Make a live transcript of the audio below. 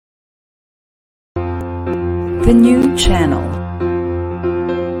The new channel.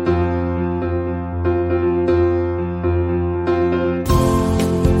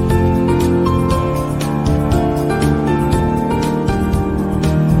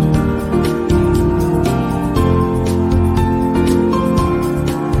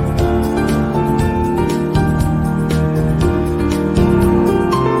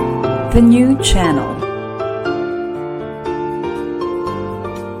 The new channel.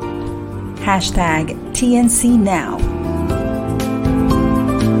 Hashtag TNC Now.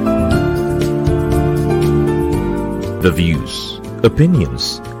 The views,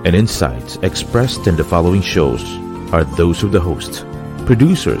 opinions, and insights expressed in the following shows are those of the host,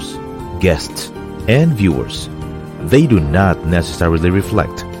 producers, guests, and viewers. They do not necessarily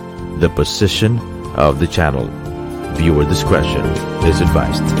reflect the position of the channel. Viewer discretion is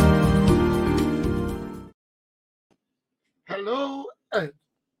advised. Hello,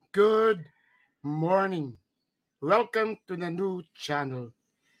 good morning. Welcome to the new channel.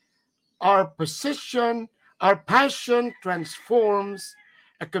 Our passion transforms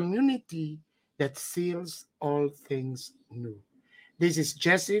a community that seals all things new. This is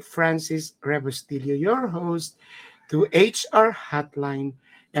Jesse Francis Rebustillo, your host to HR Hotline,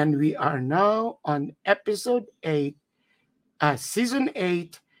 and we are now on Season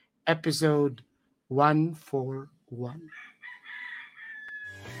 8, Episode 141.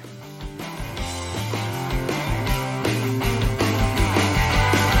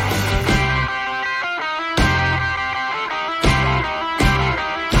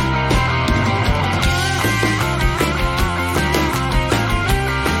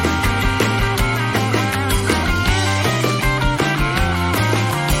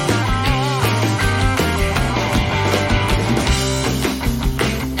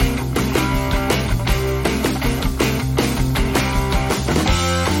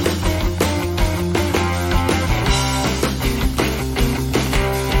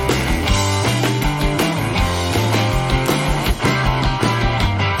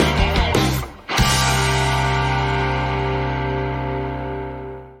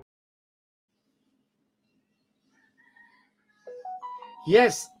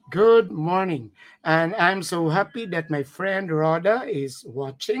 Yes, good morning. And I'm so happy that my friend Rhoda is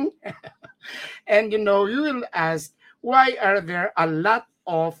watching. And you will ask, why are there a lot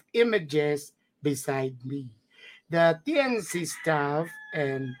of images beside me? The TNC staff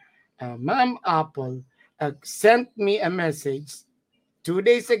and Ma'am Apple sent me a message 2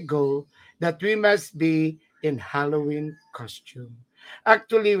 days ago that we must be in Halloween costume.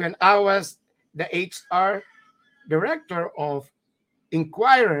 Actually, when I was the HR director of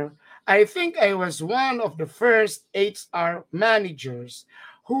Inquirer, I think I was one of the first HR managers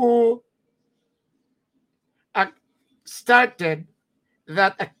who started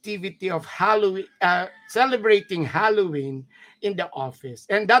that activity of Halloween, celebrating Halloween in the office.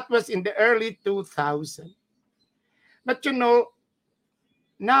 And that was in the early 2000s. But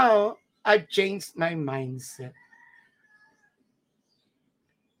now I've changed my mindset.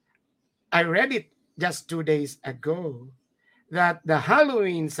 I read it just 2 days ago that the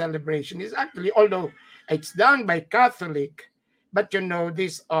Halloween celebration is actually, although it's done by Catholic, but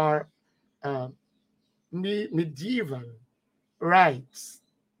these are medieval rites.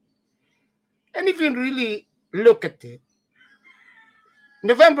 And if you really look at it,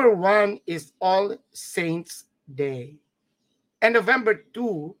 November 1 is All Saints Day. And November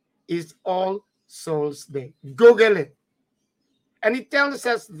 2 is All Souls Day. Google it. And it tells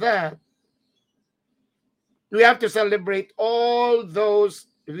us that we have to celebrate all those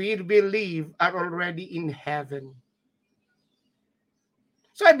we believe are already in heaven.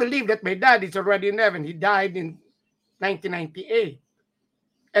 So I believe that my dad is already in heaven. He died in 1998.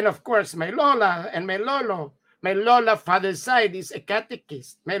 And of course, my Lola and my Lolo. My Lola father's side is a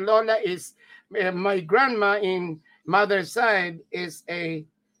catechist. My Lola is, my grandma in mother's side is a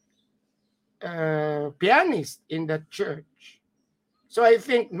pianist in the church. So I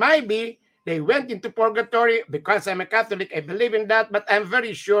think maybe they went into purgatory. Because I'm a Catholic, I believe in that. But I'm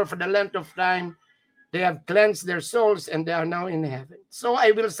very sure for the length of time, they have cleansed their souls and they are now in heaven. So I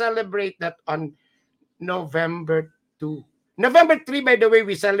will celebrate that on November 2. November 3, by the way,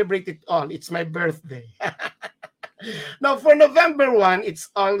 we celebrate it all. It's my birthday. Now, for November 1, it's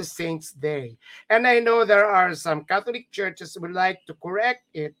All Saints Day. And I know there are some Catholic churches who would like to correct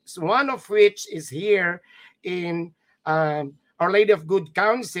it. So one of which is here in Our Lady of Good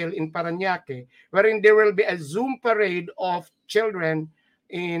Counsel in Parañaque, wherein there will be a Zoom parade of children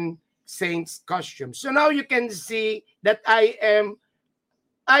in saints' costumes. So now you can see that I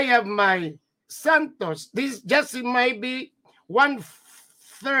have my Santos. This just might be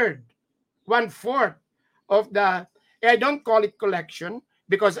 1/4 of the, I don't call it collection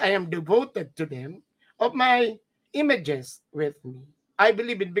because I am devoted to them, of my images with me. I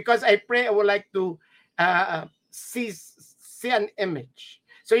believe it because I pray I would like to see an image.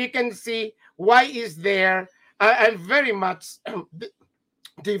 So you can see why is there, I'm very much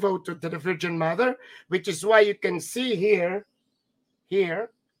devoted to the Virgin Mother, which is why you can see here,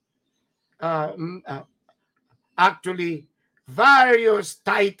 uh, mm, uh, actually various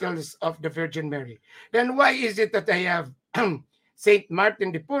titles of the Virgin Mary. Then why is it that I have Saint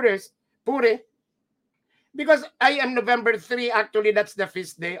Martin de Porres, because I am November 3, actually that's the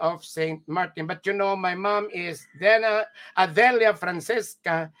feast day of Saint Martin. But you know, my mom is Dena Adelia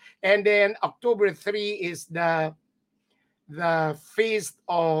Francesca, and then October 3 is the feast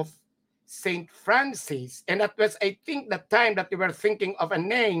of Saint Francis. And that was, I think, the time that we were thinking of a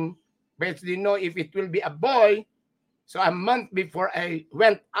name, but we didn't know if it will be a boy. So a month before I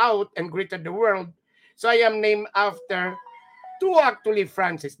went out and greeted the world, so I am named after two actually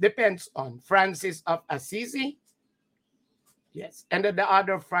Francis, depends on Francis of Assisi, yes, and then the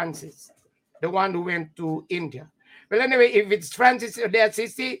other Francis, the one who went to India. Well, anyway, if it's Francis of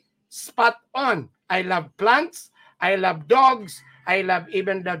Assisi, spot on. I love plants, I love dogs, I love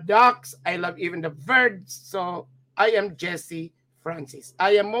even the ducks, I love even the birds. So I am Jesse Francis.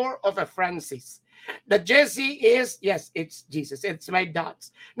 I am more of a Francis. The Jesse is, yes, it's Jesus. It's my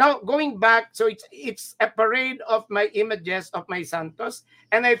dots. Now, going back, so it's a parade of my images of my Santos,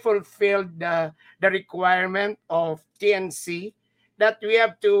 and I fulfilled the requirement of TNC that we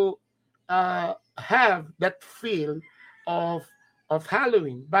have to have that feel of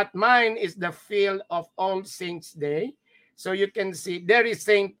Halloween. But mine is the feel of All Saints Day. So you can see there is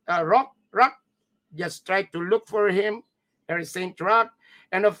Saint Rock. Just try to look for him. There is Saint Rock.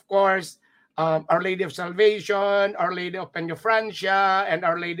 And of course, Our Lady of Salvation, Our Lady of Peñafrancia, and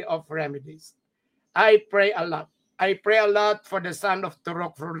Our Lady of Remedies. I pray a lot. I pray a lot for the son of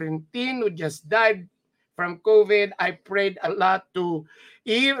Turok Florentin who just died from COVID. I prayed a lot to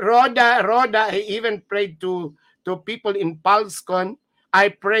Rhoda. I even prayed to people in Palscon. I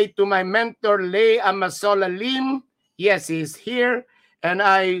prayed to my mentor, Lay Amasola Lim. Yes, he's here. And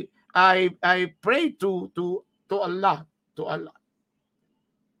I pray to Allah,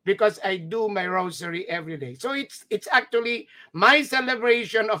 because I do my rosary every day. So it's actually my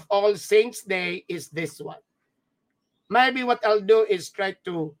celebration of All Saints Day is this one. Maybe what I'll do is try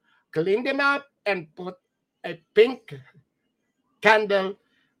to clean them up and put a pink candle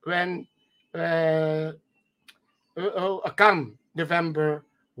when come November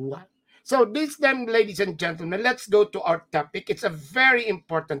 1. So this time, ladies and gentlemen, let's go to our topic. It's a very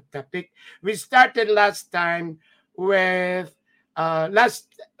important topic. We started last time with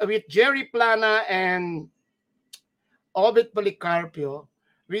Jerry Plana and Obit Policarpio.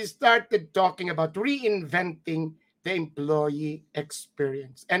 We started talking about reinventing the employee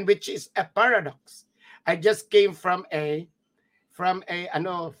experience, and which is a paradox. I just came from a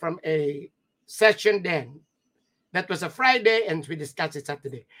session then. That was a Friday, and we discussed it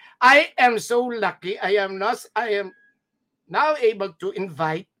Saturday. I am so lucky. I am now able to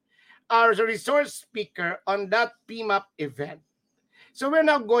invite our resource speaker on that PMAP event. So we're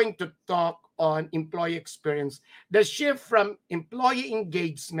now going to talk on employee experience, the shift from employee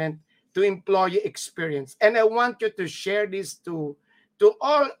engagement to employee experience. And I want you to share this to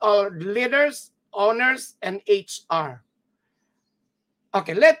all our leaders, owners, and HR.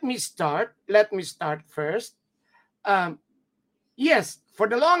 Okay, let me start first. Yes, for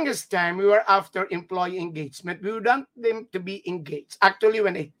the longest time, we were after employee engagement. We want them to be engaged. Actually,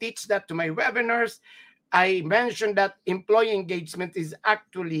 when I teach that to my webinars, I mentioned that employee engagement is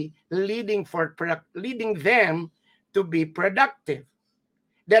actually leading them to be productive.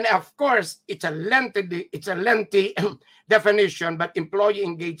 Then, of course, it's a lengthy definition, but employee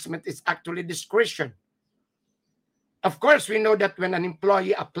engagement is actually discretion. Of course, we know that when an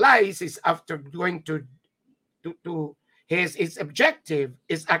employee applies, is after going to his objective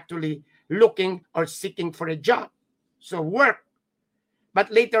is actually looking or seeking for a job, so work.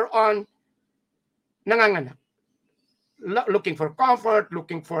 But later on, nanganganak, looking for comfort,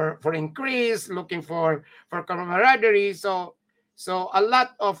 looking for increase, looking for camaraderie. So a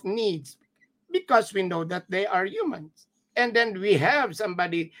lot of needs, because we know that they are humans. And then we have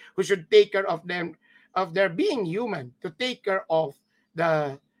somebody who should take care of them, of their being human, to take care of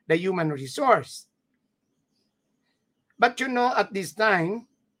the human resource. But you know, at this time,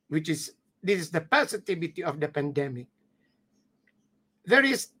 this is the positivity of the pandemic, there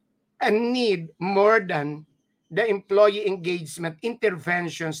is a need more than the employee engagement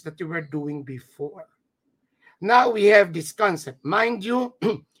interventions that we were doing before. Now we have this concept. Mind you,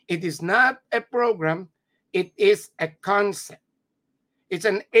 it is not a program It is a concept. It's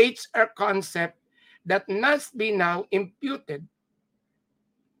an HR concept that must be now imputed,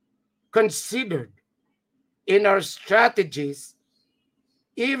 considered in our strategies,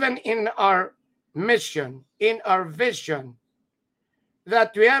 even in our mission, in our vision,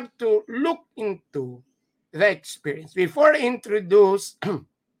 that we have to look into the experience. Before I introduce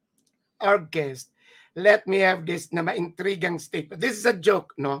our guest, let me have this na ma-intrigang statement. This is a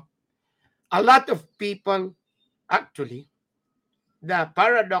joke, no? A lot of people, actually, the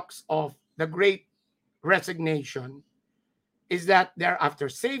paradox of the great resignation is that they're after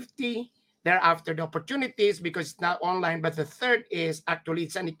safety, they're after the opportunities because it's not online, but the third is actually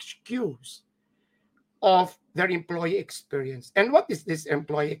it's an excuse of their employee experience. And what is this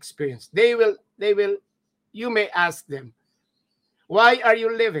employee experience? You may ask them, why are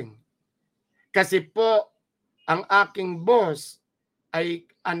you leaving? Kasi po, ang aking boss ay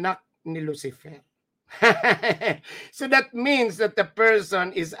anak ni Lucifer. So that means that the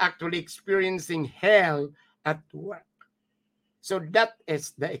person is actually experiencing hell at work. So that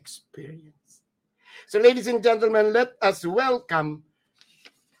is the experience. So ladies and gentlemen, let us welcome.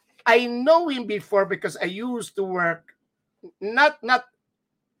 I know him before because I used to work, not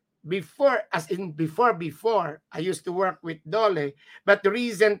before, as in before, I used to work with Dole, but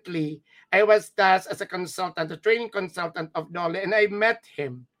recently I was tasked as a consultant, a training consultant of Dole, and I met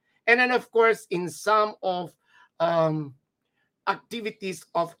him. And then, of course, in some of activities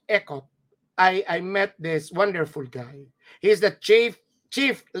of ECOT, I met this wonderful guy. He's the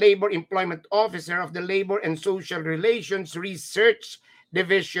Chief Labor Employment Officer of the Labor and Social Relations Research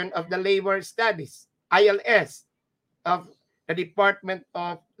Division of the Labor Studies, ILS, of the Department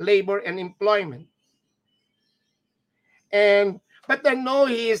of Labor and Employment. But I know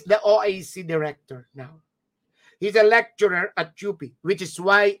he is the OIC director now. He's a lecturer at UP, which is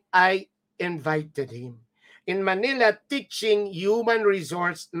why I invited him. In Manila, teaching human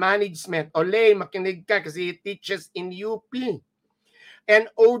resource management. Ole, makinig ka kasi he teaches in UP. And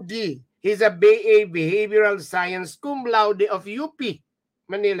OD, he's a BA Behavioral Science cum laude of UP,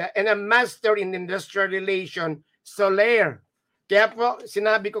 Manila, and a Master in Industrial Relations, Soler. Kaya po,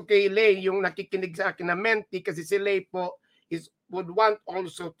 sinabi ko kay Lay, yung nakikinig sa akin na mentee, kasi si Lay po would want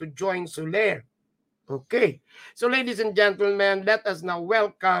also to join Soler. Okay. So ladies and gentlemen, let us now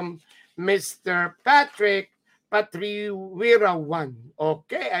welcome Mr. Patrick Patriwirawan.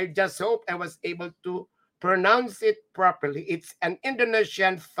 Okay, I just hope I was able to pronounce it properly. It's an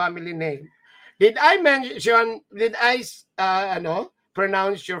Indonesian family name. Did I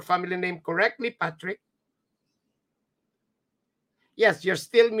pronounce your family name correctly, Patrick? Yes, you're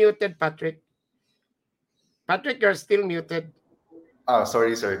still muted, Patrick. Patrick, you're still muted.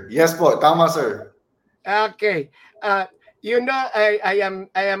 Sorry, sir. Yes po, tama, sir. Okay. I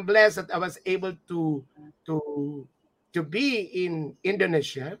am blessed that I was able to be in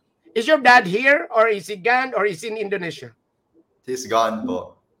Indonesia. Is your dad here, or is he gone, or is he in Indonesia? He's gone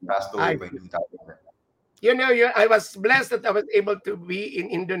po. Passed away by 2000. I was blessed that I was able to be in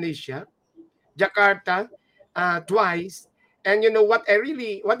Indonesia, Jakarta, twice. And you know what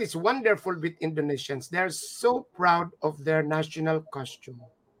is wonderful with Indonesians? They're so proud of their national costume.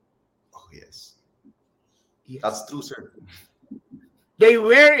 Oh, yes. Yes. That's true, sir. They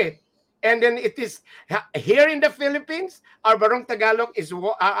wear it. And then it is here in the Philippines, our Barong Tagalog is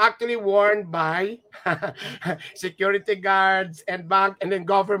actually worn by security guards and bank and then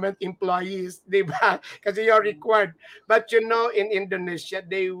government employees, because they are required. But in Indonesia,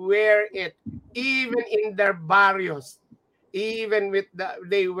 they wear it even in their barrios. Even with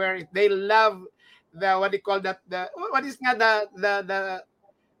they wear it. They love the what do you call that? What is not their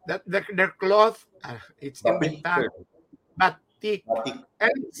cloth? It's inventado. Batik.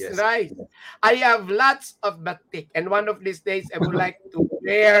 And it's nice. I have lots of batik, and one of these days I would like to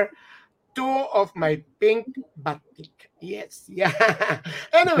wear 2 of my pink batik. Yes, yeah.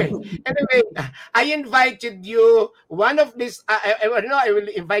 Anyway, I invited you. One of these, I will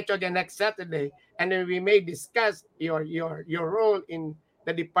invite you the next Saturday, and then we may discuss your role in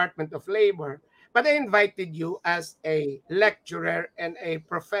the Department of Labor. But I invited you as a lecturer and a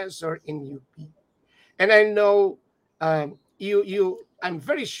professor in UP, and I know I'm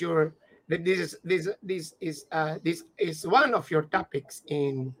very sure that this is one of your topics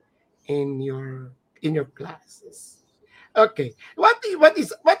in your classes. Okay, what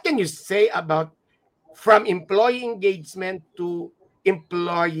can you say about from employee engagement to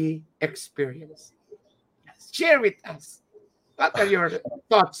employee experience? Share with us. What are your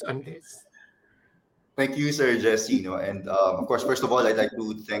thoughts on this? Thank you, Sir Jesse. And of course, first of all, I'd like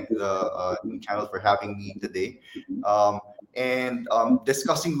to thank the new channel for having me today. And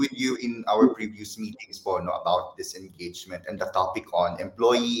discussing with you in our previous meetings po, no, about this engagement and the topic on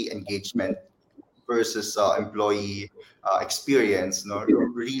employee engagement versus employee experience, no,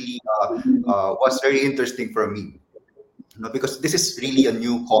 really was very interesting for me. No, because this is really a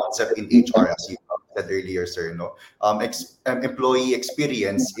new concept in HR, as you said earlier, sir. No, employee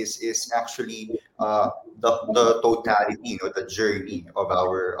experience is actually the totality, the journey of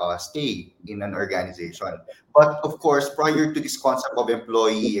our stay in an organization. But of course, prior to this concept of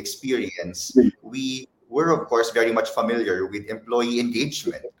employee experience, we were of course very much familiar with employee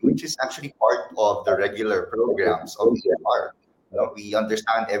engagement, which is actually part of the regular programs of HR. We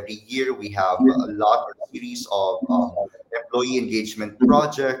understand every year we have a lot of series of employee engagement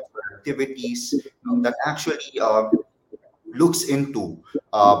projects or activities that actually looks into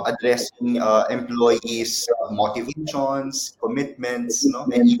addressing employees' motivations, commitments,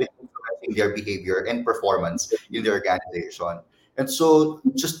 and even influencing their behavior and performance in the organization. And so,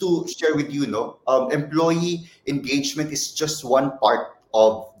 just to share with you, employee engagement is just one part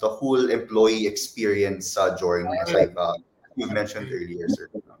of the whole employee experience journey, as you mentioned earlier,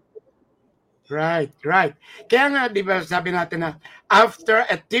 sir. Right. Kaya nga, di ba, sabi natin na after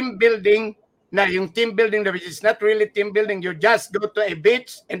a team building, na yung team building which is not really team building, you just go to a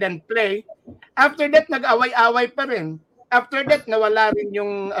beach and then play. After that, nag-away-away pa rin. After that, nawala rin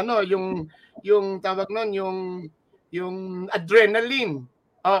yung tawag nun, yung adrenaline.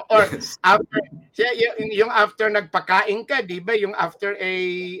 Or yes. After yung after nagpakain ka, di ba? Yung after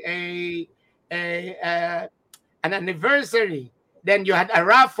an anniversary, then you had a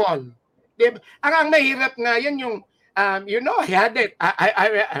raffle. Diba? Ang mahirap nga yan yung I had it.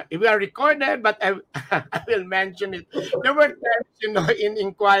 We are recorded, but I will mention it. There were times, in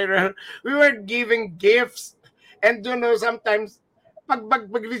Inquirer, we were giving gifts, and sometimes pag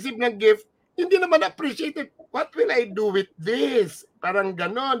receive ng gift, hindi naman appreciated. What will I do with this? Parang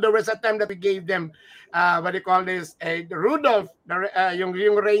ganon. There was a time that we gave them, what do you call this? Rudolph, yung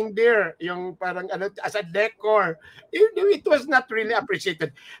reindeer, yung parang as a decor. It was not really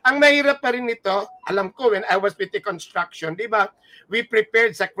appreciated. Ang mahirap pa rin nito, alam ko when I was with the construction, di ba? We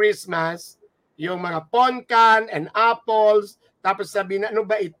prepared sa Christmas yung mga poncan and apples, tapos sabi na, ano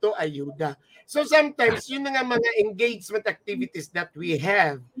ba ito? Ayuda. So sometimes, yun nga mga engagement activities that we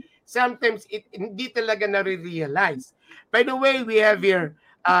have, sometimes hindi talaga nare-realize. By the way, we have here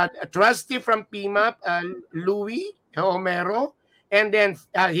a trustee from PMAP, Louis Homero, and then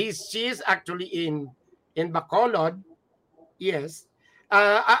she's actually in Bacolod. Yes.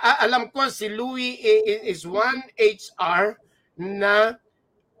 Alam ko si Louis is one HR na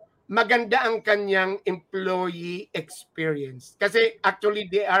maganda ang kanyang employee experience. Kasi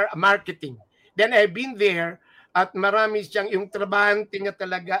actually they are marketing. Then I've been there at marami siyang, yung trabahante niya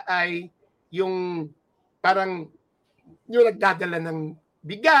talaga ay yung parang yung nagdadala ng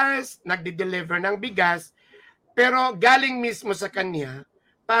bigas, nagde-deliver ng bigas, pero galing mismo sa kanya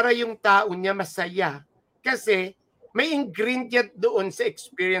para yung tao niya masaya. Kasi may ingredient doon sa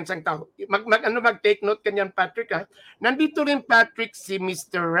experience ng tao. Mag-take note kanyan, Patrick, ha? Nandito rin, Patrick, si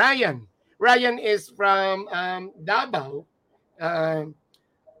Mr. Ryan. Ryan is from Davao.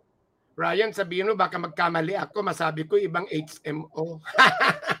 Ryan, sabihin mo, baka magkamali ako, masabi ko ibang HMO.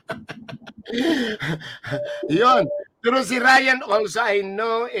 Yun. Pero si Ryan also, I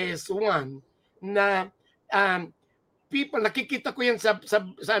know, is one na people, nakikita ko yan sa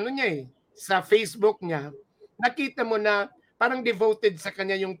ano niya sa Facebook niya, nakita mo na parang devoted sa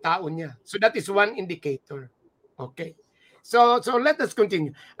kanya yung tao niya. So that is one indicator. Okay. So let us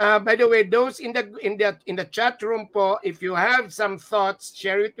continue. By the way, those in the chat room po, if you have some thoughts,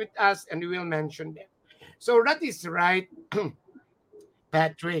 share it with us and we will mention them. So that is right,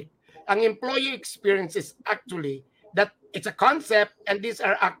 Patrick. Ang employee experience is actually that it's a concept, and these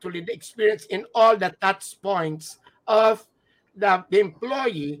are actually the experience in all the touch points of the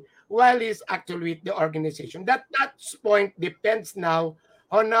employee while he's actually with the organization. That touch point depends now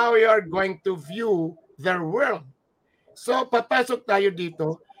on how you are going to view their world. So, papasok tayo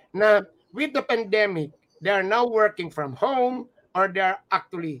dito na with the pandemic, they are now working from home or they are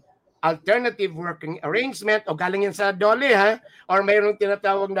actually alternative working arrangement o galing yan sa DOLE, ha? Or mayroong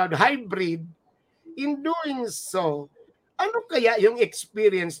tinatawag na hybrid. In doing so, ano kaya yung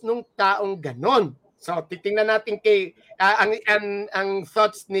experience nung taong ganon? So, titingnan natin kay ang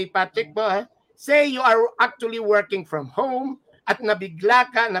thoughts ni Patrick po, ha? Say you are actually working from home at nabigla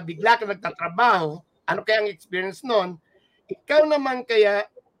ka nagtatrabaho. Ano kaya ang experience nun? Ikaw naman kaya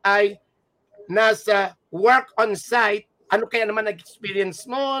ay nasa work on site, ano kaya naman nag-experience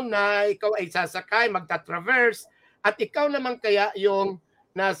mo na ikaw ay sasakay, magta-traverse, at ikaw naman kaya yung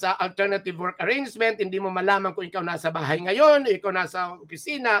nasa alternative work arrangement, hindi mo malaman kung ikaw nasa bahay ngayon, ikaw nasa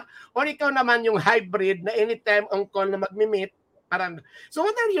opisina, or ikaw naman yung hybrid na anytime on call na mag-meet. So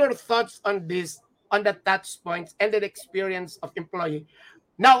what are your thoughts on this, on the touch points and the experience of employee?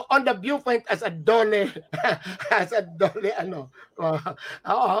 Now, on the viewpoint as a dole,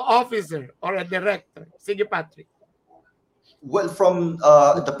 officer or a director. Sige, Patrick. Well, from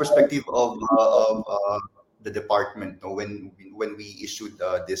the perspective of the department, when we issued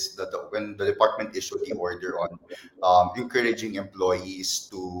when the department issued the order on encouraging employees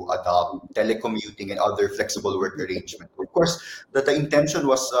to adopt telecommuting and other flexible work arrangements, of course, the intention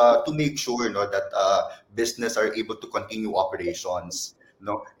was to make sure, that business are able to continue operations.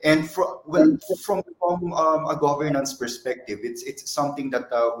 No, and from a governance perspective, it's something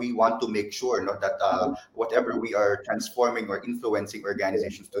that we want to make sure, that whatever we are transforming or influencing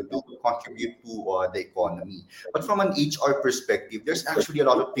organizations to do contribute to the economy. But from an HR perspective, there's actually a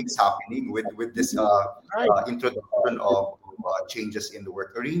lot of things happening with this introduction of changes in the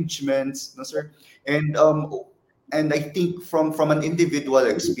work arrangements, no, sir. And I think from an individual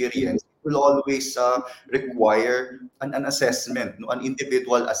experience, will always require an assessment, an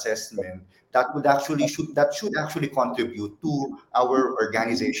individual assessment that should actually contribute to our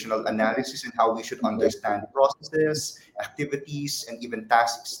organizational analysis and how we should understand processes, activities, and even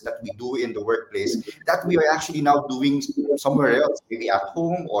tasks that we do in the workplace that we are actually now doing somewhere else, maybe at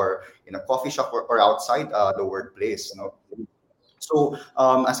home or in a coffee shop or outside the workplace. So,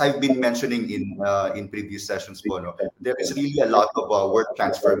 as I've been mentioning in previous sessions, there is really a lot of work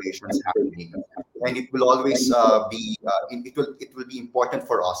transformations happening, and it will always it will be important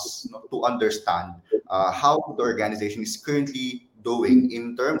for us, to understand how the organization is currently doing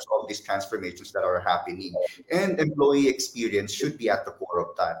in terms of these transformations that are happening, and employee experience should be at the core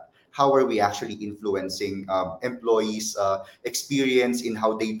of that. How are we actually influencing employees' experience in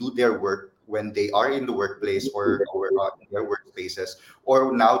how they do their work when they are in the workplace or in their workspaces,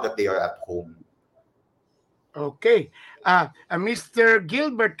 or now that they are at home? Okay. Mr.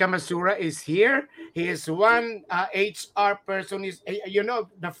 Gilbert Kamasura is here. He is one HR person.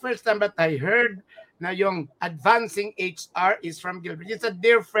 The first time that I heard na yung advancing HR is from Gilbert. He's a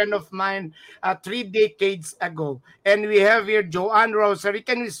dear friend of mine 3 decades ago. And we have here Joanne Rosary.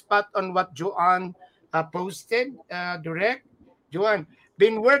 Can we spot on what Joanne posted, direct? Joanne,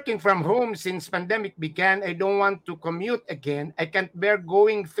 been working from home since pandemic began. I don't want to commute again. I can't bear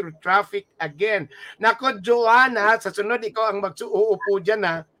going through traffic again. Nako, Joanna, sa sunod ikaw ang uupo dyan,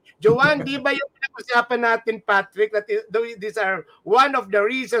 ha. Joanne, di ba yung pinag-usapan natin, Patrick, that these are one of the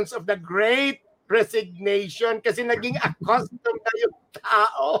reasons of the great resignation kasi naging accustomed na yung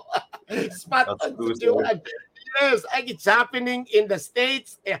tao. Spot on, Joanne. Yes, it's happening in the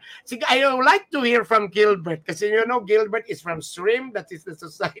States. I would like to hear from Gilbert kasi Gilbert is from SRIM, that is the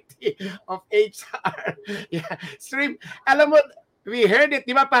Society of HR. Yeah, SRIM. Alam mo, we heard it,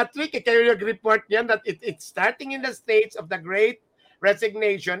 di ba, Patrick? Kayo nag-report niyan that it's starting in the States of the Great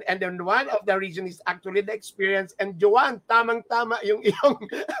Resignation, and then one of the reasons is actually the experience. And Joanne, tamang-tama yung iyong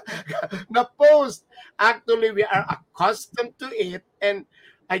na-post. Actually, we are accustomed to it. And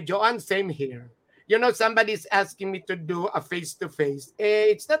Joanne, same here. Somebody's asking me to do a face-to-face.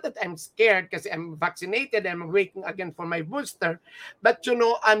 It's not that I'm scared because I'm vaccinated and I'm waiting again for my booster. But,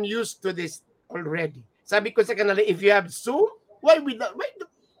 I'm used to this already. Sabi ko sa kanila, if you have Zoom,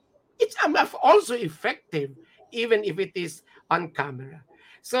 it's also effective even if it is on camera.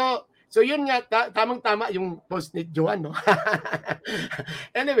 So yun nga, tamang-tama yung post ni Joanne, no?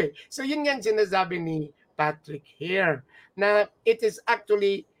 Anyway, so yun nga sinasabi ni Patrick here, na it is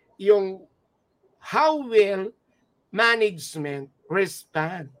actually yung how will management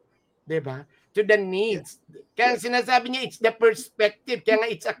respond, diba, to the needs. Kaya sinasabi niya, it's the perspective, kaya nga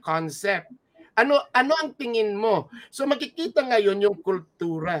it's a concept. Ano ang tingin mo? So makikita ngayon yung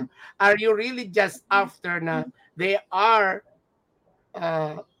kultura. Are you really just after na they are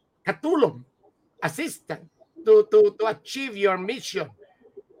katulong, assistant to achieve your mission,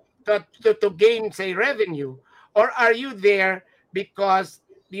 to gain, say, revenue? Or are you there because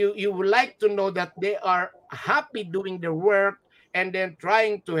you would like to know that they are happy doing their work and then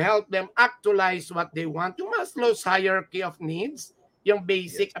trying to help them actualize what they want? Yung Maslow's hierarchy of needs, yung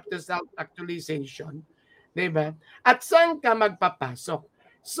basic up to self-actualization. Diba? At saan ka magpapasok?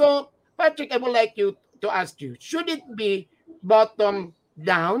 So, Patrick, I would like you to ask you, should it be bottom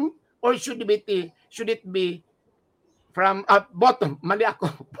down or should it be from bottom, mali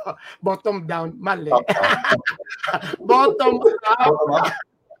ako. Bottom down, mali. Bottom up.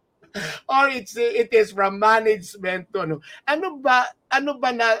 or it is from management to ano.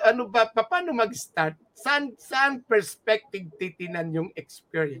 Paano mag-start? Saan perspective titinan yung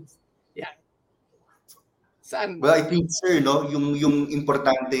experience? Yeah. Saan? Well, I think, sir, no, yung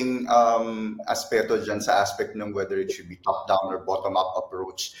importanteng aspeto dyan sa aspect ng whether it should be top-down or bottom-up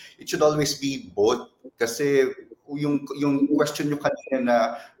approach, it should always be both. Kasi yung question nyo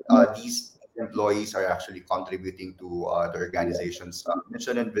kanina na these employees are actually contributing to the organization's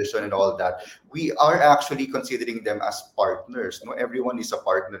mission and vision and all that, we are actually considering them as partners. No, everyone is a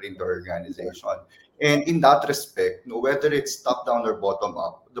partner in the organization. And in that respect, whether it's top down or bottom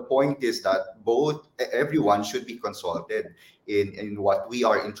up, the point is that everyone should be consulted in what we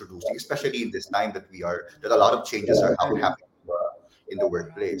are introducing, especially in this time that a lot of changes are happening in the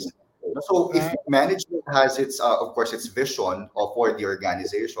workplace. So if management has of course, its vision for the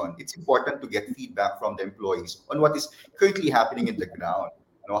organization, it's important to get feedback from the employees on what is currently happening in the ground.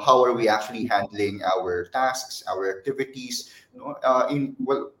 How are we actually handling our tasks, our activities,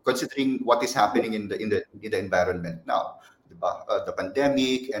 considering what is happening in the environment now, the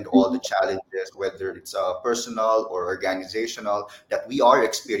pandemic and all the challenges, whether it's personal or organizational, that we are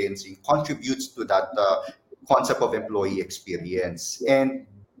experiencing, contributes to that concept of employee experience. And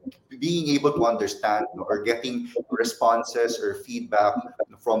being able to understand or getting responses or feedback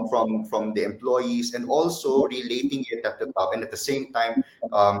from the employees, and also relating it at the top, and at the same time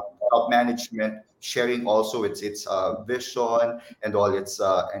top management sharing also its vision and all its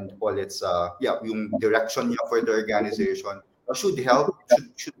yung direction niya for the organization, should help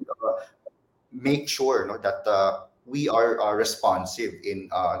should make sure that we are responsive in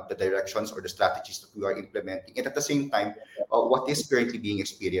the directions or the strategies that we are implementing, and at the same time, what is currently being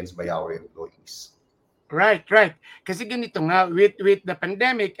experienced by our employees. Right. Kasi ganito nga, with the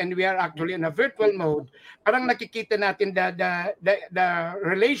pandemic, and we are actually in a virtual mode, parang nakikita natin the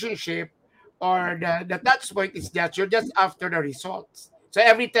relationship or the touch point is that you're just after the results. So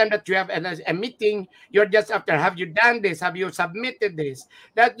every time that you have a meeting, you're just after, have you done this? Have you submitted this?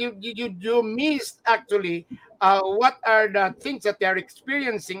 That you missed actually what are the things that they're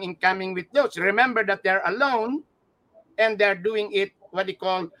experiencing in coming with those. Remember that they're alone and they're doing it, what they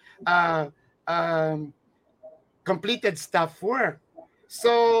call completed staff work.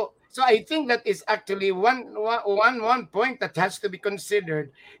 So I think that is actually one point that has to be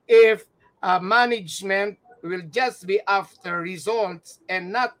considered if management will just be after results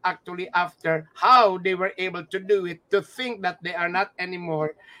and not actually after how they were able to do it, to think that they are not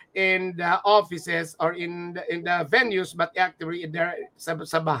anymore in the offices or in the venues, but actually they're sa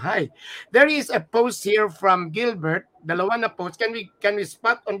bahay. There is a post here from Gilbert, dalawa na post. Can we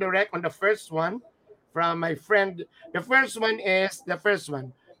spot on the first one from my friend? The first one.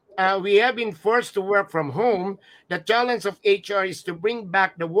 We have been forced to work from home. The challenge of HR is to bring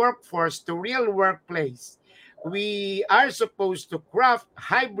back the workforce to real workplace. We are supposed to craft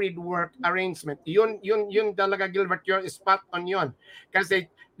hybrid work arrangement. Yun talaga, Gilbert, you're spot on yun. Kasi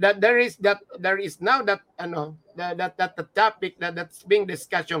that there is now that the topic that's being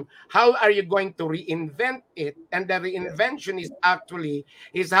discussed, how are you going to reinvent it? And the reinvention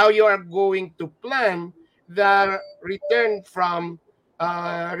is how you are going to plan the return from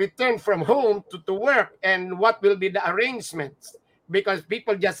home to work, and what will be the arrangements, because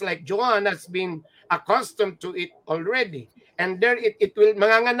people just like Joanne has been accustomed to it already, and there it will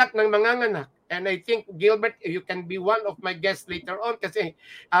manganganak. And I think, Gilbert, you can be one of my guests later on, kasi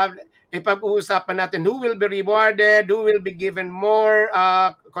ipag-uusapan natin who will be rewarded, who will be given more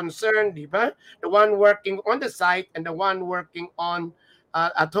concern, di ba? The one working on the site and the one working on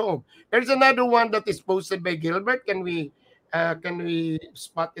at home. There's another one that is posted by Gilbert. Can we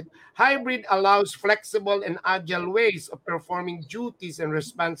spot it? Hybrid allows flexible and agile ways of performing duties and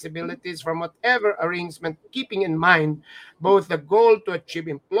responsibilities from whatever arrangement, keeping in mind both the goal to achieve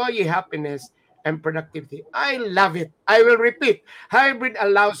employee happiness and productivity. I love it. I will repeat. Hybrid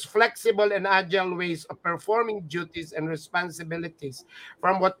allows flexible and agile ways of performing duties and responsibilities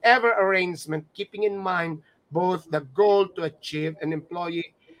from whatever arrangement, keeping in mind both the goal to achieve an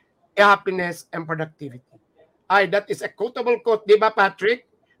employee happiness and productivity. Ay, that is a quotable quote, di ba, Patrick?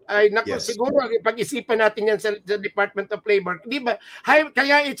 Ay, naku, Yes. siguro pag-isipan natin yan sa Department of Labor. Di ba?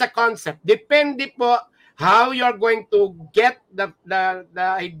 Kaya it's a concept. Depende po how you're going to get the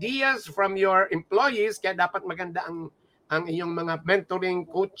ideas from your employees. Kaya dapat maganda ang iyong mga mentoring,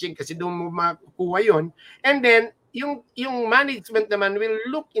 coaching, kasi doon mo makukuha yun. And then, yung management naman will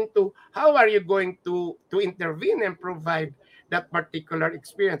look into how are you going to intervene and provide that particular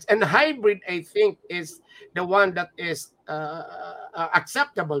experience. And hybrid, I think, is the one that is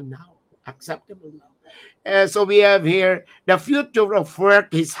acceptable now. So we have here, the future of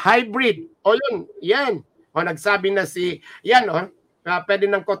work is hybrid. O yun, yan. O nagsabi na yan pwede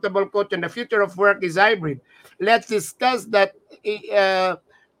ng quotable quote yun, the future of work is hybrid. Let's discuss that the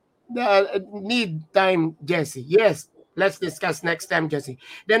need time, Jesse. Yes, let's discuss next time, Jesse.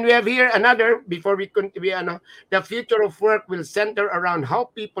 Then we have here another, before we continue, the future of work will center around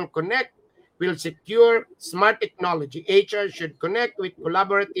how people connect, will secure smart technology. HR should connect with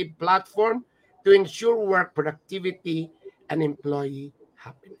collaborative platform to ensure work productivity and employee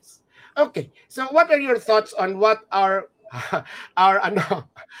happiness. Okay, so what are your thoughts on what our what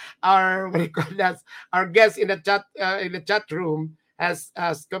do you call that? Our guest in the chat room has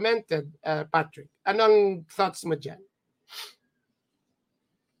commented, Patrick. Anong thoughts mo dyan?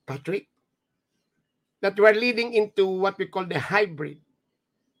 Patrick? That we're leading into what we call the hybrid.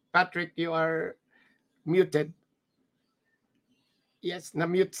 Patrick, you are muted. Yes,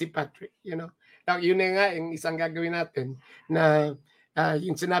 na-mute si Patrick, Now, yun na nga, yung isang gagawin natin na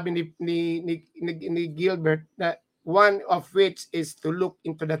yung sinabi ni Gilbert, na one of which is to look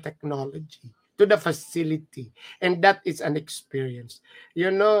into the technology, to the facility, and that is an experience.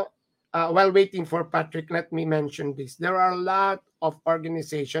 While waiting for Patrick, let me mention this. There are a lot of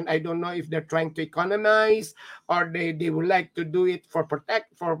organizations. I don't know if they're trying to economize or they would like to do it for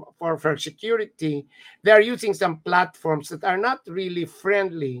security. They're using some platforms that are not really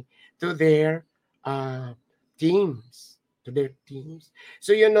friendly to their teams. So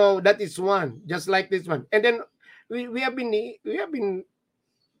that is one, just like this one. And then we have been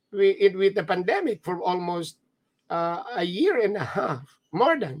with the pandemic for almost a year and a half,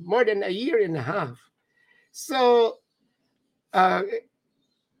 more than a year and a half. So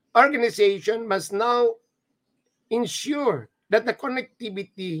organization must now ensure that the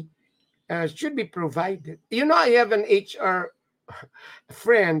connectivity should be provided. I have an HR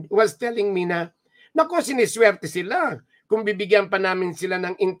friend who was telling me na, nako, siniswerte sila kung bibigyan pa namin sila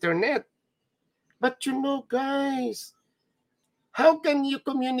ng internet. But guys, how can you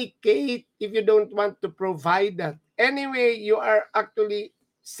communicate if you don't want to provide that? Anyway, you are actually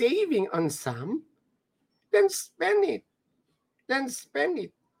saving on some, then spend it.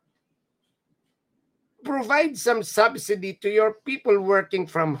 Provide some subsidy to your people working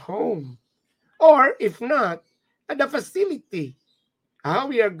from home. Or if not, at the facility, how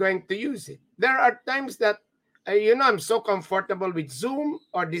we are going to use it. There are times that, I'm so comfortable with Zoom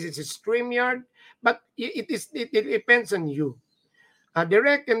or this is a StreamYard, but it depends on you.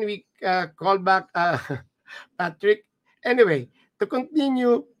 Direct, can we call back Patrick? Anyway, to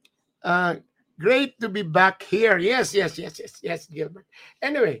continue, great to be back here. Yes, Gilbert.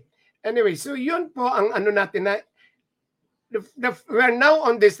 Anyway, so yun po ang natin na, we're now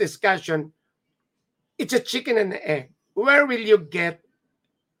on this discussion. It's a chicken and egg. Where will you get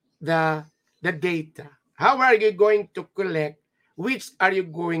the data? How are you going to collect? Which are you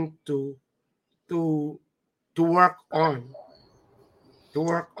going to work on?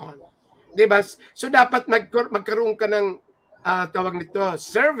 Diba? So dapat magkaroon ka ng tawag nito,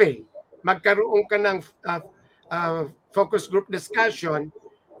 survey. Magkaroon ka ng focus group discussion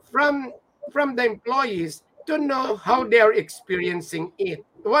from the employees to know how they are experiencing it.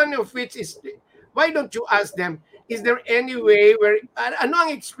 One of which is, why don't you ask them, is there any way where, ano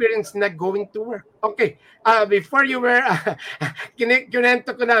ang experience na going to work? Okay, before you were,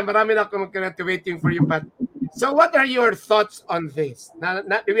 kinento ko na, marami na akong kinento waiting for you, but so what are your thoughts on this?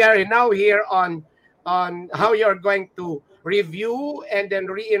 We are now here on how you're going to review and then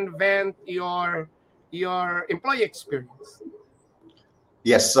reinvent your employee experience.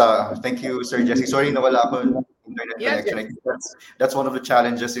 Yes, thank you, Sir Jesse. Sorry, nawala ako internet connection. I think that's one of the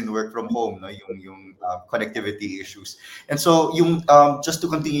challenges in work from home, no? Yung connectivity issues. And so, just to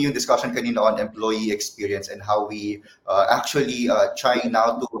continue yung discussion kanina on employee experience and how we actually try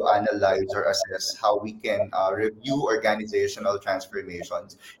now to analyze or assess how we can review organizational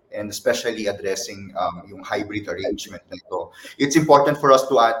transformations, and especially addressing yung hybrid arrangement nito. It's important for us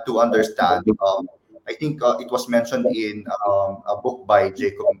to understand. I think it was mentioned in a book by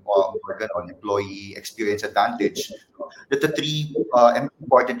Jacob Morgan on employee experience advantage, that the three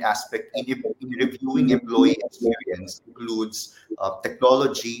important aspects in reviewing employee experience includes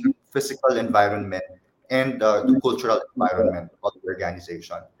technology, physical environment, and the cultural environment of the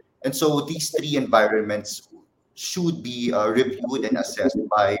organization. And so these three environments should be reviewed and assessed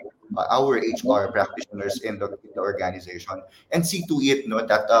by our HR practitioners in the organization, and see to it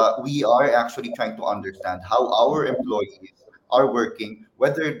that we are actually trying to understand how our employees are working,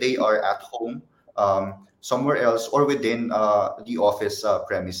 whether they are at home somewhere else or within the office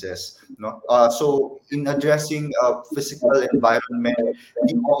premises. No? So in addressing physical environment,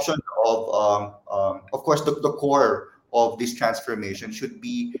 the option of course, the core of this transformation should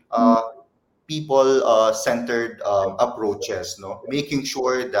be people centered approaches, no, making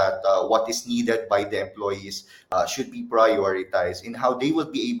sure that what is needed by the employees should be prioritized in how they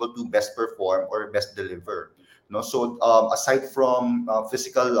will be able to best perform or best deliver. No, so aside from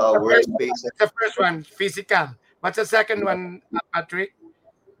physical workspaces, The first one, physical. What's the second one, Patrick?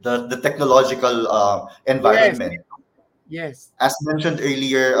 the technological Yes, environment. yes. As mentioned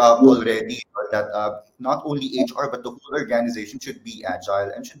earlier already, that not only HR but the whole organization should be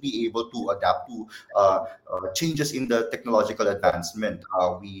agile and should be able to adapt to changes in the technological advancement.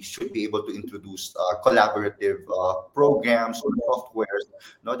 We should be able to introduce collaborative programs or softwares,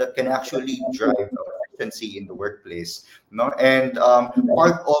 that can actually drive efficiency in the workplace. And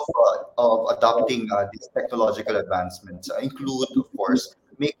part of adopting these technological advancements include, of course,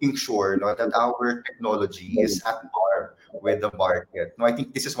 making sure, that our technology is at par with the market. No, I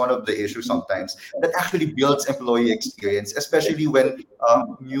think this is one of the issues sometimes that actually builds employee experience, especially when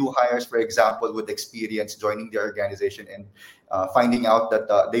new hires, for example, would experience joining the organization and finding out that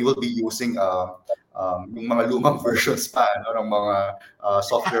they will be using yung mga lumang versions pa, ng mga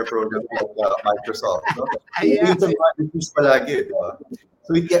software programs like Microsoft. No? Yun Yes. sa mga issues palagi, di ba?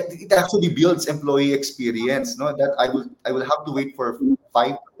 So it actually builds employee experience. No, that I will have to wait for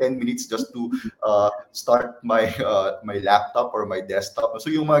 5 to 10 minutes just to start my laptop or my desktop. So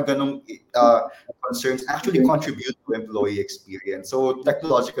yung mga ganong concerns actually contribute to employee experience. So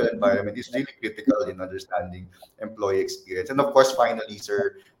technological environment is really critical in understanding employee experience. And of course, finally,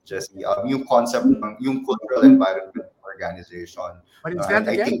 Sir Jesse, yung concept ng yung cultural environment of organization. What is And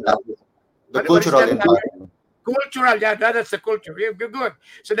that I again? think that the What is cultural that? environment. Cultural, yeah, that's the culture. We're good.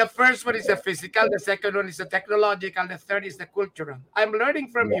 So the first one is the physical, the second one is the technological, the third is the cultural. I'm learning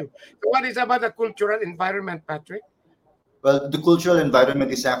from you. So what is about the cultural environment, Patrick? Well, the cultural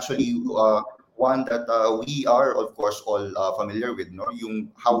environment is actually one that we are, of course, all familiar with, no? Yung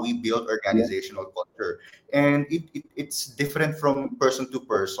how we build organizational culture, and it's different from person to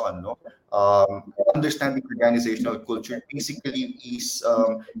person, no? Understanding organizational culture basically is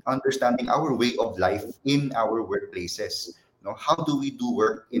understanding our way of life in our workplaces. No, how do we do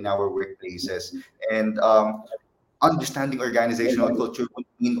work in our workplaces, and understanding organizational culture would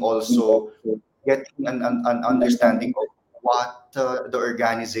mean also getting an understanding of what the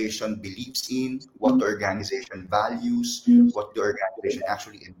organization believes in, what the organization values, what the organization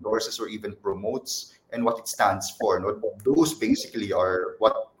actually endorses or even promotes, and what it stands for. No? Those basically are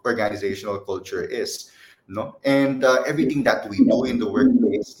what organizational culture is. No? And everything that we do in the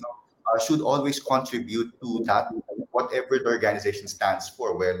workplace, no, should always contribute to that, whatever the organization stands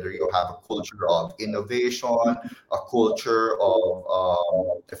for, whether you have a culture of innovation, a culture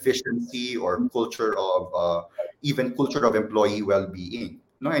of efficiency, or culture of even culture of employee well-being.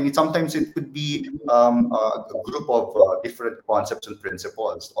 No, and sometimes it could be a group of different concepts and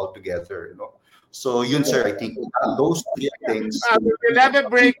principles altogether. So, yun, sir, I think those three things. We will have a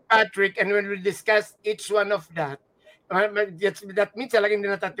break, Patrick, and when we discuss each one of that, that means talagang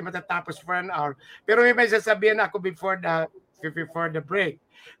hindi natin matatapos for an hour. Pero may sasabihin ako before the break.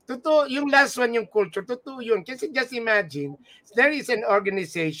 Totoo, yung last one, yung culture, totoo yun. Kasi just imagine, there is an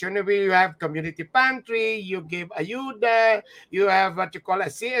organization where you have community pantry, you give ayuda, you have what you call a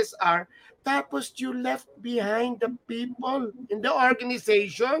CSR, tapos you left behind the people in the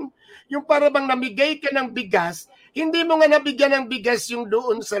organization. Yung para bang namigay ka ng bigas, hindi mo nga nabigyan ng bigas yung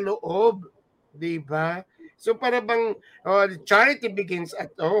doon sa loob. Diba? So para bang charity begins at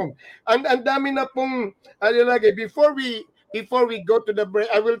home. Ang dami na pong before we go to the break,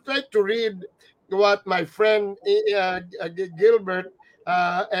 I will try to read what my friend Gilbert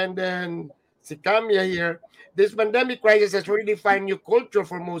and then si Camia here. This pandemic crisis has redefined new culture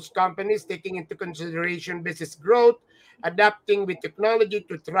for most companies, taking into consideration business growth, adapting with technology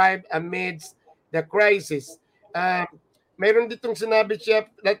to thrive amidst the crisis. Mayroon ditong sinabi siya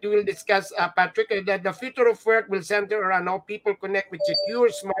that we will discuss, Patrick, that the future of work will center around how people connect with secure,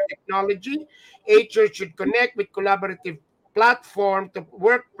 smart technology. HR should connect with collaborative platform to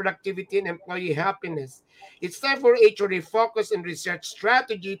work productivity and employee happiness. It's time for HR to focus on research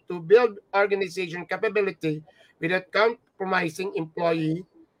strategy to build organization capability without compromising employee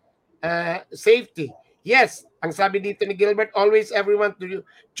safety. Yes, ang sabi dito ni Gilbert, always everyone to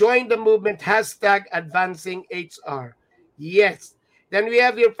join the movement, #advancing HR. Yes. Then we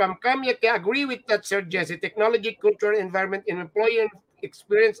have here from Kamya. I agree with that, Sir Jesse. Technology, cultural environment, and employee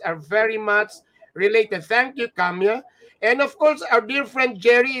experience are very much related. Thank you, Kamya. And of course, our dear friend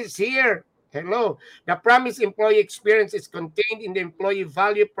Jerry is here. Hello. The promised employee experience is contained in the employee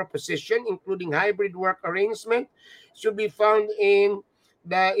value proposition, including hybrid work arrangement, should be found in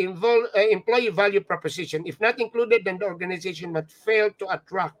the employee value proposition. If not included, then the organization must fail to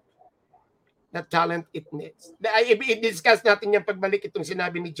attract the talent it needs. I-discuss natin yung pagbalik itong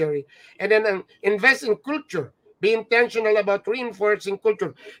sinabi ni Jerry. And then, invest in culture. Be intentional about reinforcing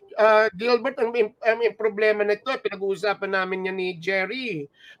culture. Gilbert, ang problema na ito, pinag-uusapan namin yan ni Jerry.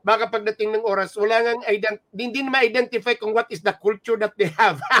 Baka pagdating ng oras, wala nang hindi na ma-identify kung what is the culture that they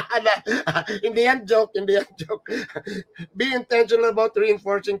have. Hindi yan joke. Be intentional about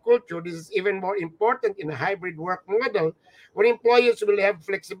reinforcing culture. This is even more important in a hybrid work model where employees will have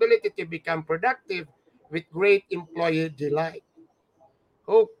flexibility to become productive with great employee delight.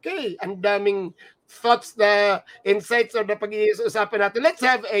 Okay, ang daming thoughts, the insights or the pag-iusapan natin. Let's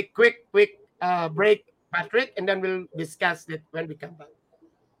have a quick break, Patrick, and then we'll discuss it when we come back.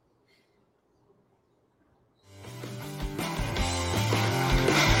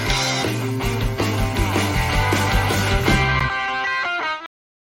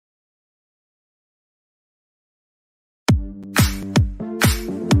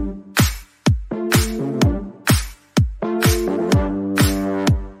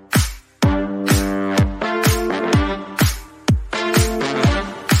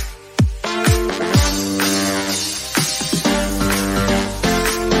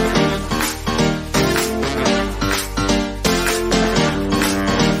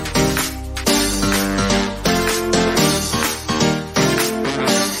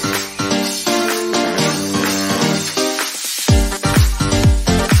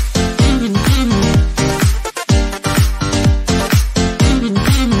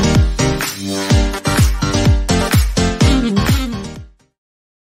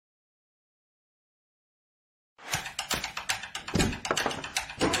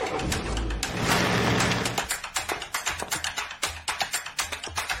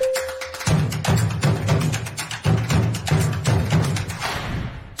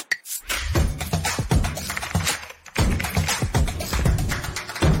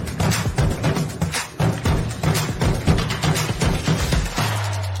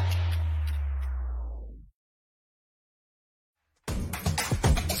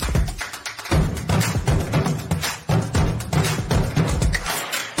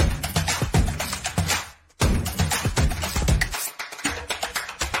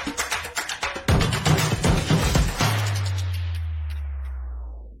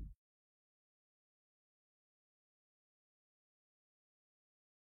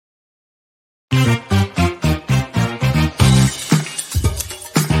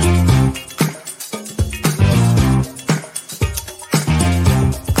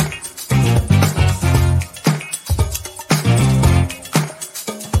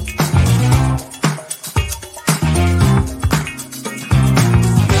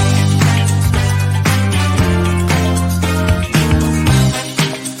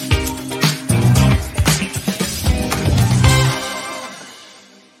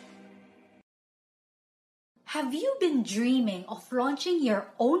 Have you been dreaming of launching your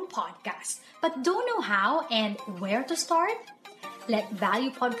own podcast but don't know how and where to start? Let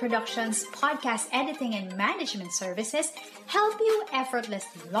ValuePod Productions podcast editing and management services help you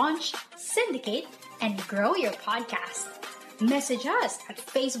effortlessly launch, syndicate, and grow your podcast. Message us at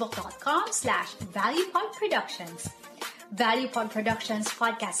facebook.com/ValuePodProductions. ValuePod Productions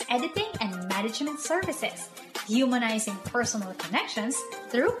podcast editing and management services, humanizing personal connections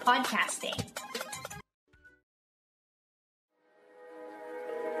through podcasting.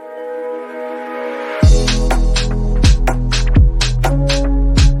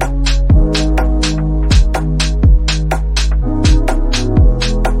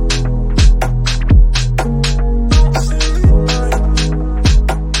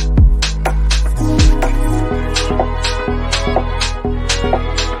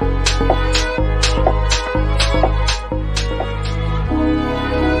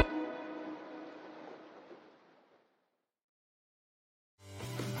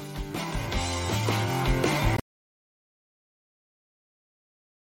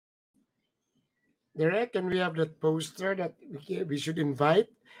 Derek, can we have that poster that we should invite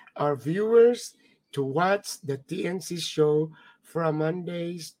our viewers to watch the TNC show from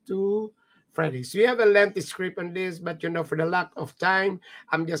Mondays to Fridays? We have a lengthy script on this, but for the lack of time,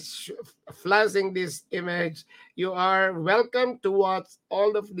 I'm just flashing this image. You are welcome to watch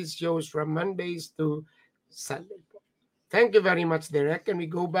all of these shows from Mondays to Sunday. Thank you very much, Derek. Can we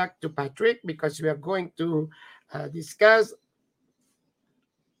go back to Patrick because we are going to discuss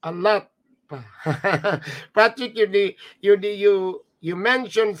a lot. Patrick, you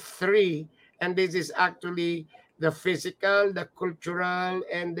mentioned three And this is actually the physical, the cultural,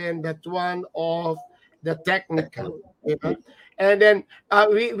 and then that one of the technical. Diba? And then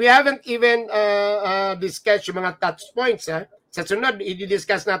we haven't even discussed yung mga touch points. Sa sunod,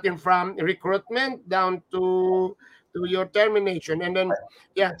 i-discuss natin from recruitment down to your termination. And then,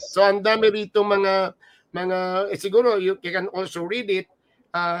 yeah, so ang dami rito mga siguro you can also read it,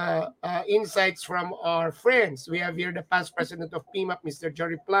 insights from our friends. We have here the past president of PMAP, Mr.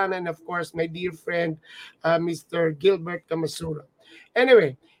 Jerry Plana, and of course, my dear friend, Mr. Gilbert Kamasura.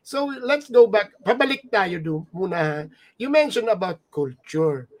 Anyway, so let's go back. Pabalik tayo muna. You mentioned about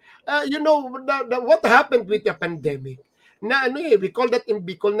culture. What happened with the pandemic? We call that in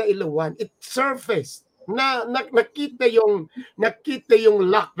Bicol na Ilawan. It surfaced. Nakita yung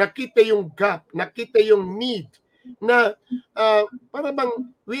lack, nakita yung gap, nakita yung need na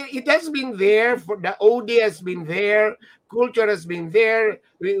it has been there, for the OD has been there, culture has been there.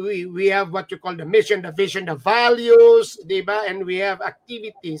 We have what you call the mission, the vision, the values, diba? And we have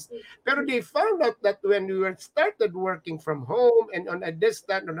activities. Pero they found out that when we started working from home and on a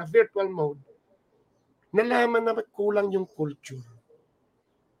distant, on a virtual mode, nalaman na kulang yung culture.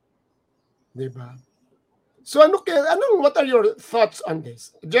 Diba? So what are your thoughts on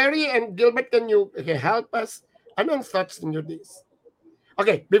this? Jerry and Gilbert, can you help us? Anong thoughts niyo this?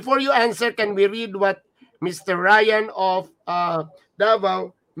 Okay, before you answer, can we read what Mr. Ryan of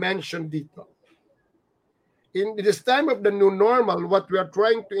Davao mentioned dito? In this time of the new normal, what we are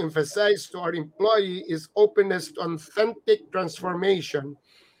trying to emphasize to our employee is openness to authentic transformation,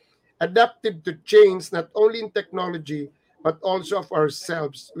 adapted to change not only in technology, but also of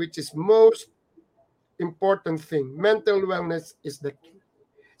ourselves, which is most important thing. Mental wellness is the key.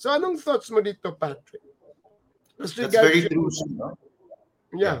 So anong thoughts mo dito, Patrick? That's very true.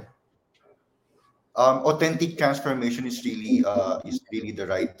 Yeah. Authentic transformation is really the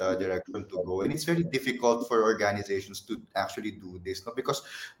right direction to go, and it's very difficult for organizations to actually do this, no? Because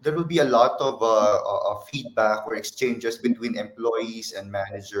there will be a lot of feedback or exchanges between employees and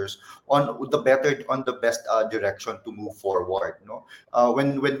managers on the best direction to move forward. No,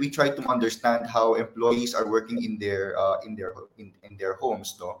 when we try to understand how employees are working in their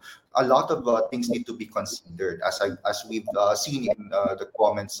homes, no, a lot of things need to be considered, as we've seen in the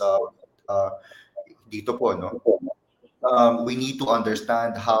comments dito po, no? We need to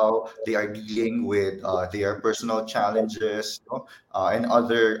understand how they are dealing with their personal challenges, no? And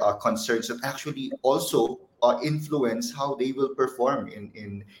other concerns that actually also influence how they will perform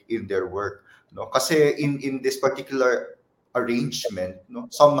in their work, no? Kasi in this particular arrangement,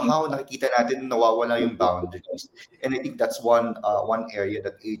 no, somehow nakikita natin nawawala yung boundaries, and I think that's one area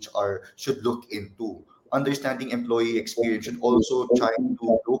that HR should look into. Understanding employee experience, and also trying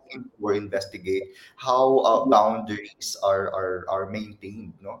to look into or investigate how boundaries are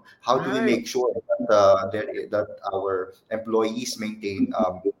maintained. No, how do we make sure that our employees maintain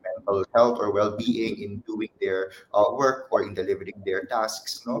mental health or well-being in doing their work or in delivering their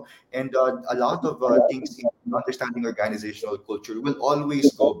tasks? No, and a lot of things in understanding organizational culture will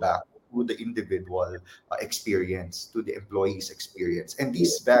always go back to the individual experience, to the employee's experience, and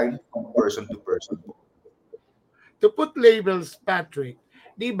these vary from person to person. To put labels, Patrick,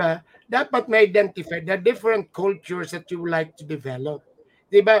 di ba, dapat ma-identify the different cultures that you like to develop.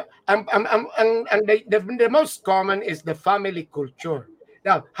 Di ba? The most common is the family culture.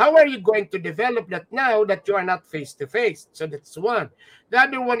 Now, how are you going to develop that now that you are not face-to-face? So that's one. The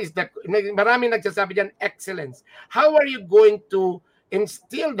other one is marami nagsasabi dyan, excellence. How are you going to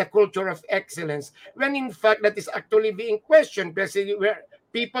instill the culture of excellence when in fact that is actually being questioned? Because where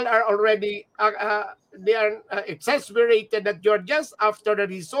people are already they are exasperated that you're just after the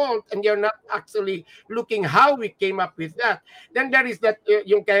result and you're not actually looking how we came up with that. Then there is that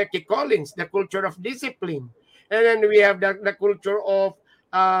yung kay Collins, the culture of discipline. And then we have the culture of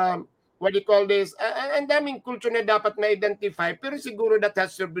what do you call this? Ang daming culture na dapat ma-identify, pero siguro that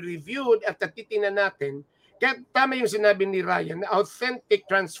has to be reviewed at titingnan natin. Kaya tama yung sinabi ni Ryan, authentic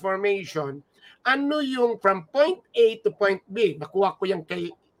transformation. Ano yung from point A to point B? Nakuha ko yung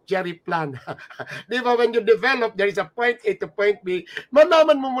kay Jerry Plana. Di ba, when you develop, there is a point A to point B.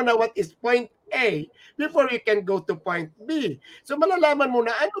 Malaman mo muna what is point A before you can go to point B. So malalaman mo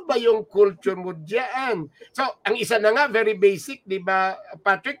na ano ba yung culture mo diyan. So ang isa na nga, very basic, di ba,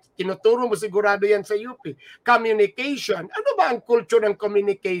 Patrick? Tinuturo mo sigurado yan sa UP. Communication. Ano ba ang culture ng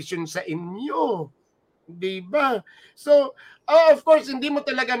communication sa inyo? Diba? So, of course, hindi mo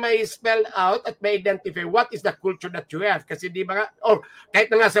talaga may spell out at may identify what is the culture that you have. Kasi di ba, kahit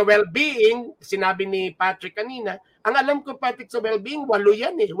na nga sa well-being, sinabi ni Patrick kanina, ang alam ko, Patrick, sa well-being, 8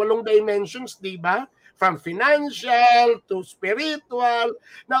 yan 8 dimensions, di ba? from financial to spiritual.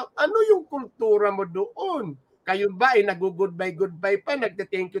 Now, ano yung kultura mo doon? Kayo ba ay nag-goodbye pa,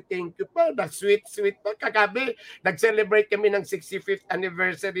 nagte-thank you pa, nag-sweet pa. Kagabi, nag-celebrate kami ng 65th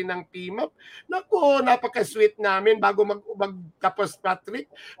anniversary ng PMAP. Naku, napaka-sweet namin bago magtapos,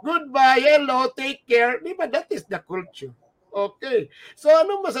 Patrick. Goodbye, hello, take care. Di ba, that is the culture. Okay. So,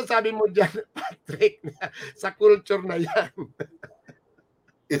 anong masasabi mo dyan, Patrick, sa culture na yan?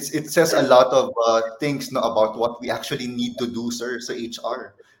 It says a lot of things no about what we actually need to do, sir, sa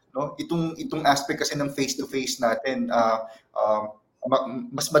HR. No, itong aspect kasi ng face to face natin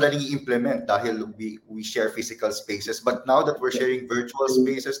mas madaling i-implement dahil we share physical spaces, but now that we're sharing virtual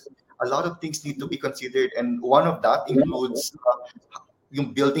spaces, a lot of things need to be considered, and one of that includes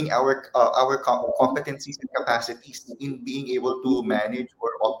yung building our competencies and capacities in being able to manage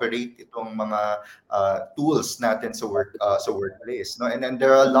or operate itong mga tools natin sa workplace, no? And then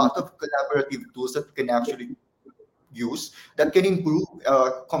there are a lot of collaborative tools that can actually use that can improve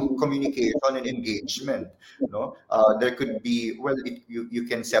communication and engagement. No, there could be you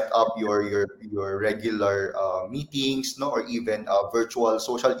can set up your regular meetings, no, or even virtual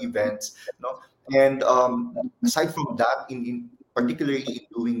social events, no. And aside from that, in particularly in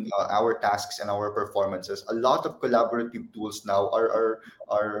doing our tasks and our performances, a lot of collaborative tools now are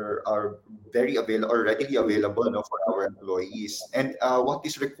very available or readily available, no, for our employees. And what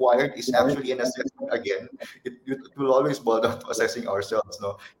is required is actually an assessment again. It will always boil down to assessing ourselves.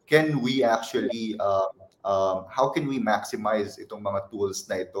 No, can we actually how can we maximize itong mga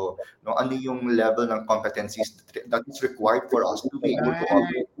tools na ito? No, ano yung level ng competencies that is required for us to be able to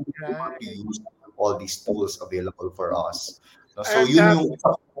operate, to use all these tools available for us. No, so yun yung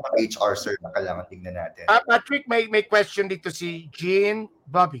HR, sir, na kailangan tingnan natin. Patrick, may question dito si Jean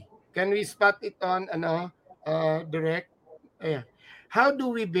Bobby. Can we spot it on direct? Yeah. How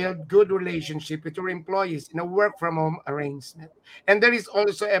do we build good relationship with our employees in a work from home arrangement? And there is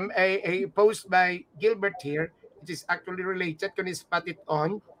also a post by Gilbert here. It is actually related. Can we spot it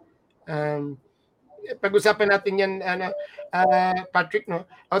on? Pag-usapan natin yan, Patrick, no?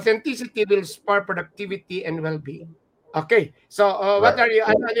 Authenticity will spur productivity and well-being. Okay. So, what are you,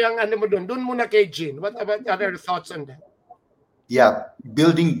 ano mo doon? Doon muna kay Jean. What about other thoughts on that? Yeah,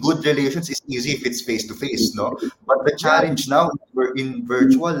 building good relations is easy if it's face-to-face, no? But the challenge now, we're in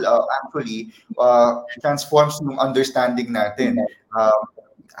virtual, actually, transforms yung understanding natin.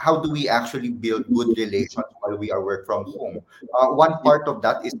 How do we actually build good relations while we are work from home? One part of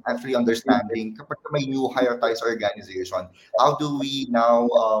that is actually understanding kapag may new hire tayo sa organization, how do we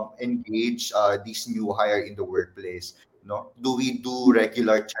now engage this new hire in the workplace? No, do we do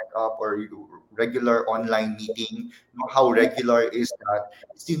regular checkup or regular online meeting? No, how regular is that?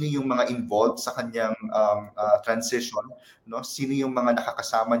 Sino yung mga involved sa kanyang transition? No, sino yung mga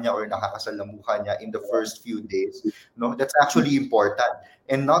nakakasama niya or nakakasalamuha niya in the first few days? No, that's actually important.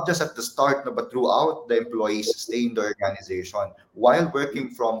 And not just at the start, no, but throughout the employees stay in the organization. While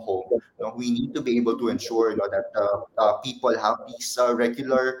working from home, no, we need to be able to ensure, no, that people have this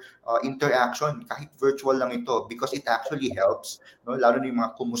regular interaction, kahit virtual lang ito, because it actually helps, no, lalo na yung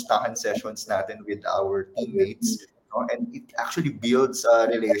mga kumustahan sessions natin with our teammates, no, and it actually builds a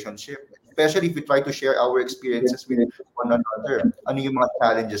relationship, especially if we try to share our experiences with one another. Ano yung mga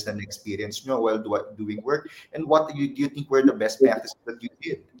challenges na na-experience nyo while doing work, and what do you think were the best practices that you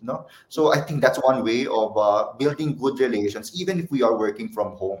did, no? So I think that's one way of building good relations, even if we are working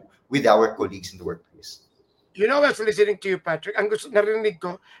from home with our colleagues in the workplace. You know, I was listening to you, Patrick. Ang gusto narinig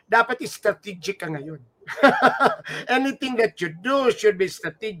ko, dapat strategic ka ngayon. Anything that you do should be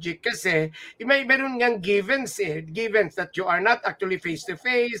strategic kasi meron ngang givens that you are not actually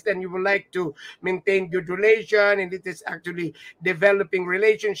face-to-face, then you would like to maintain good relation, and it is actually developing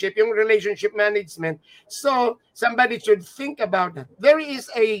relationship, yung relationship management. So, somebody should think about that. There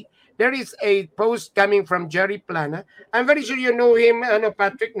is a post coming from Jerry Plana. I'm very sure you know him,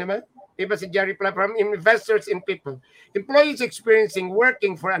 Patrick, naman. Diba si Jerry Plana from Investors in People. Employees experiencing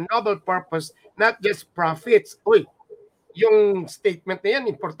working for a noble purpose, not just profits. Uy, yung statement na yan,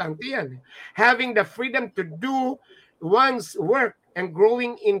 importante yan. Having the freedom to do one's work and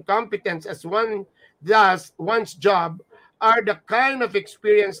growing in competence as one does one's job are the kind of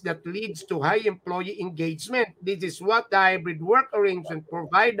experience that leads to high employee engagement. This is what the hybrid work arrangement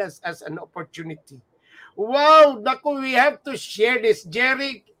provides us as an opportunity. Wow, naku, we have to share this.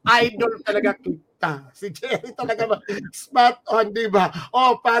 Jerry, idol talaga kita. Si Jerry talaga spot on, di ba?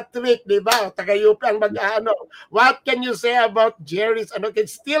 Oh, Patrick, di ba? Taga-UP ang mag-ano. What can you say about Jerry's,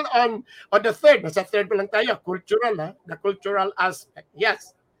 it's still on the third. Nasa third pa lang tayo. Cultural, ha? The cultural aspect.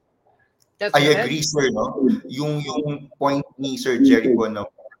 Yes. I agree, sir, no? Yung point ni Sir Jerry po, no,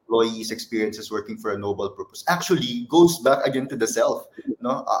 employees' experiences working for a noble purpose actually goes back again to the self.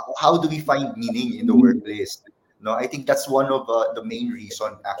 No, how do we find meaning in the workplace? No, I think that's one of the main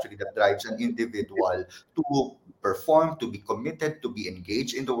reason actually that drives an individual to perform, to be committed, to be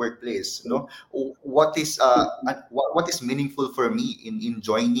engaged in the workplace. No, what is meaningful for me in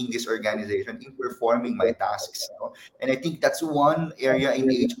joining this organization, in performing my tasks. No? And I think that's one area in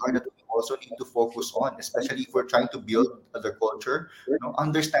HR that we also need to focus on, especially if we're trying to build the culture.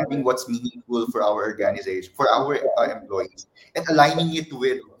 Understanding what's meaningful for our organization, for our employees, and aligning it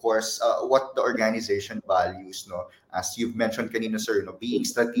with, of course, what the organization values. No, as you've mentioned, kanina, sir, being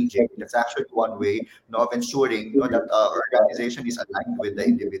strategic. That's actually one way, of ensuring, that organization is aligned with the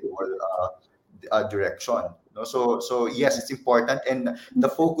individual direction. No, so yes, it's important, and the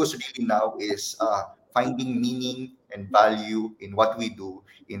focus really now is finding meaning and value in what we do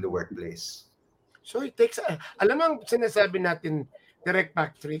in the workplace. So it takes, alam mo ang sinasabi natin, Direct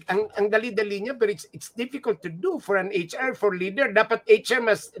Patrick, ang dali-dali niya, but it's difficult to do for an HR, for leader. Dapat HR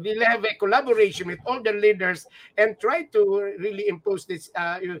must really have a collaboration with all the leaders and try to really impose this,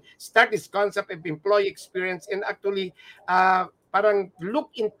 start this concept of employee experience and actually parang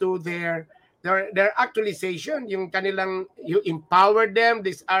look into their actualization, yung kanilang, you empower them.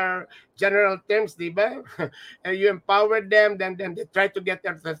 These are general terms, di ba? You empower them, then they try to get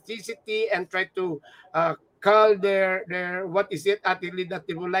their authenticity and try to call their what is it actually that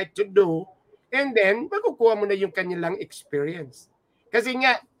they would like to do, and then makukuha mo na yung kanilang experience. Kasi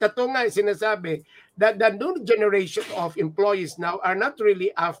nga, nga sinasabi that the new generation of employees now are not really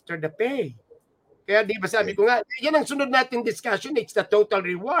after the pay. Kaya di ba sabi ko nga, yan ang sunod natin discussion, it's the total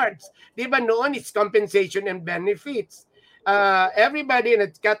rewards. Di ba noon, it's compensation and benefits. Everybody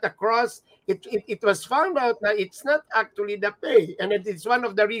that cut across, it was found out that it's not actually the pay. And it is one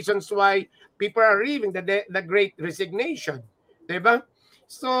of the reasons why people are leaving, the great resignation. Di ba?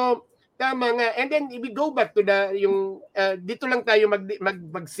 So, tama nga. And then, we go back to dito lang tayo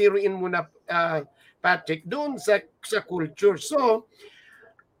mag-zero in muna, Patrick, doon sa culture. So,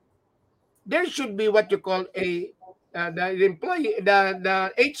 there should be what you call the employee,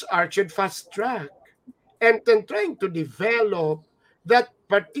 the HR should fast track and then trying to develop that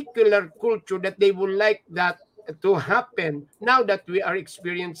particular culture that they would like that to happen now that we are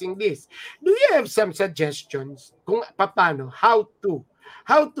experiencing this. Do you have some suggestions kung paano, how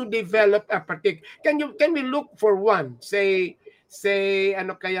to develop a particular, can we look for one, say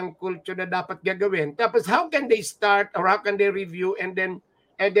ano kayang culture na dapat gagawin, tapos how can they start or how can they review and then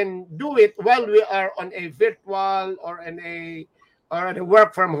do it while we are on a virtual or a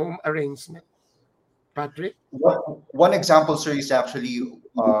work from home arrangement? Patrick? One example, sir, is actually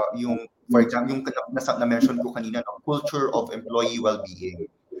for example, yung na-mention ko kanina, culture of employee well-being.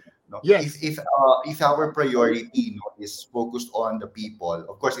 No? Yes. If our priority is focused on the people,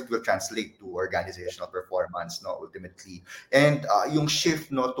 of course, it will translate to organizational performance, ultimately. And yung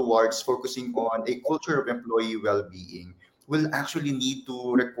shift towards focusing on a culture of employee well-being will actually need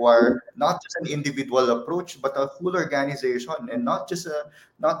to require not just an individual approach, but a full organization, and not just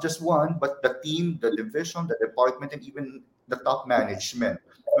one, but the team, the division, the department, and even the top management.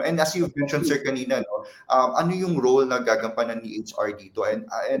 And as you mentioned, sir, kanina, ano yung role na gagampanan ni HR dito, and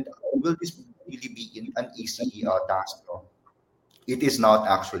will this really be an easy task? It is not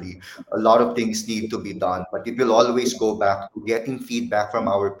actually. A lot of things need to be done, but it will always go back to getting feedback from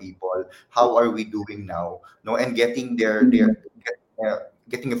our people. How are we doing now? And getting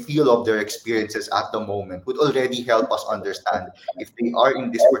getting a feel of their experiences at the moment would already help us understand if they are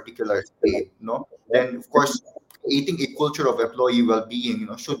in this particular state. Then of course, creating a culture of employee well-being,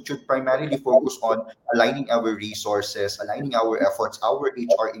 should primarily focus on aligning our resources, aligning our efforts, our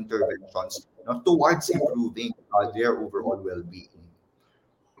HR interventions, towards improving their overall well-being.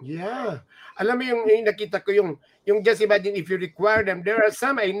 Yeah. Alam mo yung nakita ko yung just imagine if you require them. There are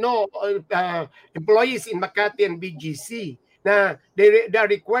some I know employees in Makati and BGC na they are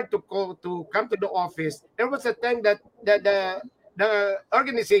required to come to the office. There was a time that the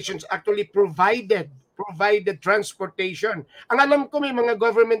organizations actually provided transportation. Ang alam ko may mga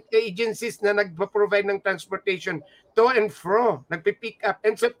government agencies na nagpo-provide ng transportation to and fro, nagpi-pick up.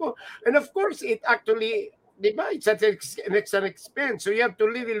 And of course it actually, diba, it's an expense. So you have to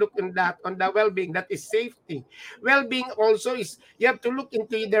really look in that on the well-being. That is safety. Well-being also is you have to look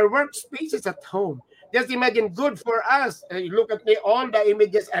into their workspaces at home. Just imagine, good for us. You look at all the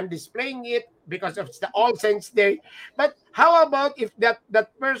images, I'm displaying it because of the All Saints Day. But how about if that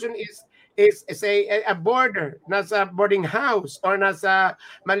person is say a boarder, nasa boarding house or nasa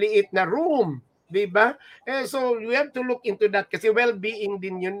maliit na room, di ba? So we have to look into that kasi well-being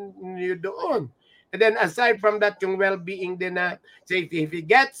din yun doon. And then aside from that, yung well-being din na, say, if he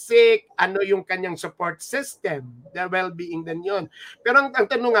gets sick, ano yung kanyang support system, the well-being din yon. Pero ang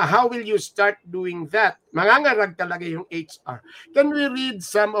tanong nga, how will you start doing that? Mangangarag talaga yung HR. Can we read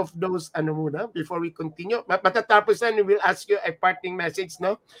some of those muna before we continue? Matatapos na, we will ask you a parting message,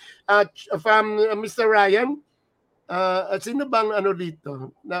 no? From Mr. Ryan, sino bang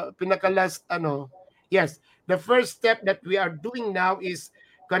dito? Na pinaka-last, Yes, the first step that we are doing now is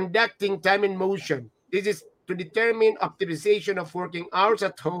conducting time and motion. This is to determine optimization of working hours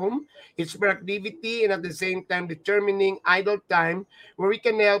at home, its productivity, and at the same time determining idle time where we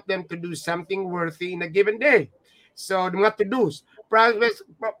can help them to do something worthy in a given day. So the mga to-dos.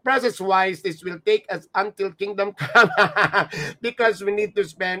 Process-wise, this will take us until kingdom come because we need to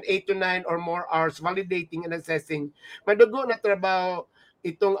spend 8 to 9 or more hours validating and assessing. Madugo na trabaho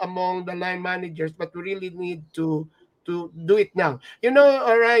itong among the line managers, but we really need to do it now. You know,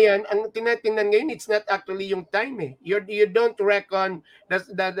 Ryan, ang tinatingnan ngayon, it's not actually yung time eh. You don't reckon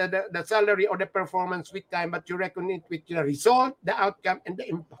the salary or the performance with time, but you reckon it with the result, the outcome, and the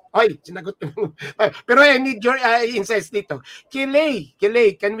impact. Ay, sinagot ko. Pero I need your insights dito. Kilay,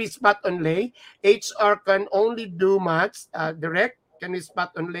 can we spot on Lay? HR can only do much direct. Can we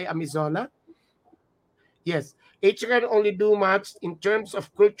spot on Lay Amizola? Yes. HR can only do much in terms of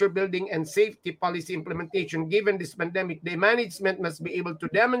culture building and safety policy implementation. Given this pandemic, the management must be able to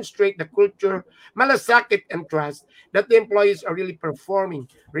demonstrate the culture, malasakit, and trust that the employees are really performing,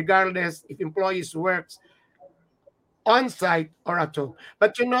 regardless if employees works on-site or at home.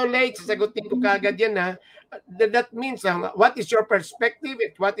 But you know, late, sasagutin ko kagad yan ha. That means, what is your perspective?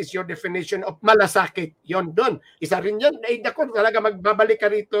 What is your definition of malasakit? Yon doon. Isa rin yan. Ay, dako, talaga magbabalik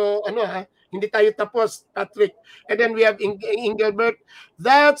ka rito, hindi tayo tapos, Patrick. And then we have Engelbert.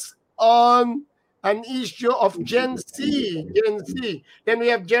 That's on an issue of Gen Z. Then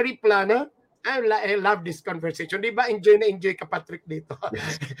we have Jerry Plana. I love this conversation. Di ba? Enjoy ka, Patrick, dito.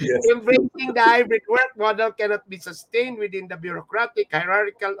 Yes. Embracing the hybrid work model cannot be sustained within the bureaucratic,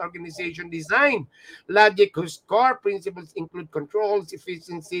 hierarchical organization design. Logic whose core principles include controls,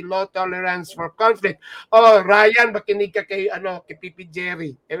 efficiency, low tolerance for conflict. Oh, Ryan, makinig ka kay Pipi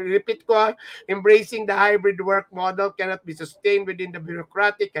Jerry. Repeat ko, embracing the hybrid work model cannot be sustained within the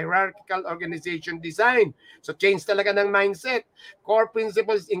bureaucratic, hierarchical organization design. So change talaga ng mindset. Core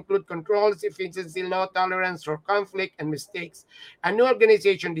principles include controls, efficiency, low tolerance for conflict and mistakes. A new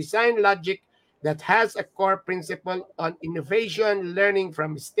organization design logic that has a core principle on innovation, learning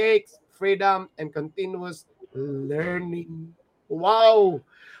from mistakes, freedom, and continuous learning. Wow!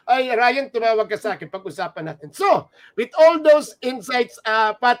 Ay, Ryan, tumawag ka sa akin. Pag-usapan natin. So, with all those insights,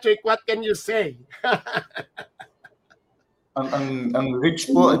 Patrick, what can you say? ang rich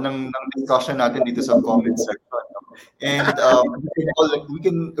po ng discussion natin dito sa comment section. And we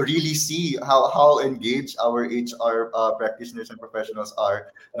can really see how engaged our HR practitioners and professionals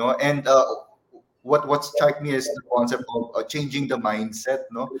are, no? And what struck me is the concept of changing the mindset,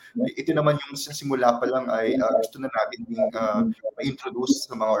 no? Ito naman yung sa simula pa lang ay gusto na natin ding introduce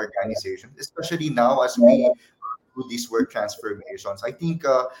sa mga organizations, especially now as we do these work transformations. I think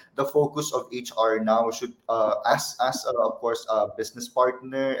the focus of HR now should, as of course, a business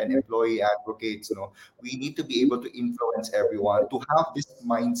partner and employee advocates, we need to be able to influence everyone to have this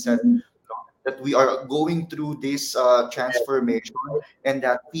mindset that we are going through this transformation, and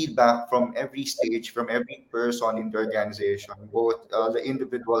that feedback from every stage, from every person in the organization, both the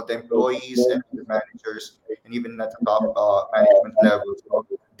individual, the employees, and the managers, and even at the top management levels,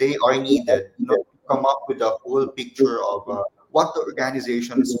 they are needed, to come up with a whole picture of what the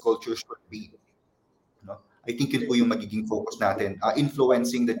organization's culture should be. I think yun po yung magiging focus natin,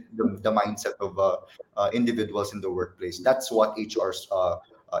 influencing the mindset of individuals in the workplace. That's what HR's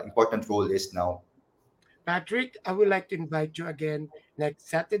important role is now. Patrick, I would like to invite you again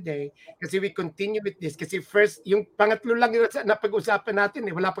next Saturday kasi we continue with this. Kasi first, yung pangatlo lang yung napag-usapan natin.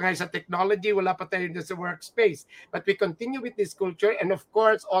 Wala pa nga sa technology, wala pa tayo sa workspace. But we continue with this culture. And of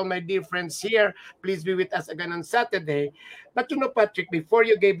course, all my dear friends here, please be with us again on Saturday. But Patrick, before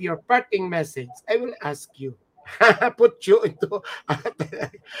you gave your parting message, I will ask you, put you into...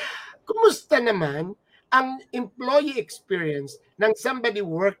 Kumusta naman ang employee experience ng somebody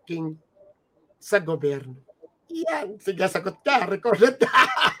working sa gobyerno? Yan. Sige, sagot ka. Recorded.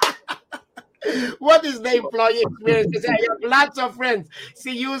 What is the employee experience? Kasi I have lots of friends.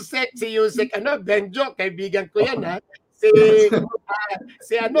 Si Yusek, Benjo, kaibigan ko yan, ha?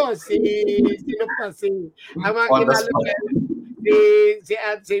 Ang mga kinala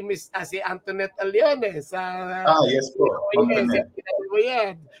si Antoinette Leone sa Yes po. Antoinette.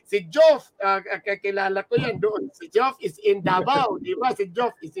 Si Joff, kakilala ko yan doon. Si Joff is in Davao, di ba? Si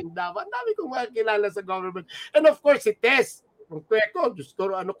Joff is in Davao. Ang dami kong makakilala sa government. And of course, si Tess. Kung kuya ko, Diyos ko,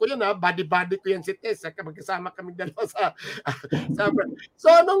 ano ko yan ha, body ko yan si Tess. Magkasama kami dalawa sa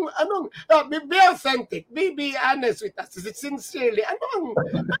So be authentic, be honest with us. Sincerely, ano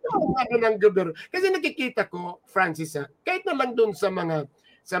ng gobyerno? Kasi nakikita ko, Francis, kahit na lang doon sa mga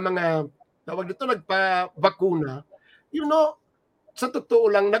tawag dito, nagpa-bakuna, sa totoo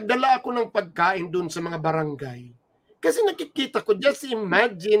lang, nagdala ako ng pagkain doon sa mga barangay. Kasi nakikita ko, just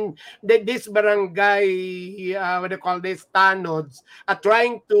imagine that this barangay, what do you call this, tanods, are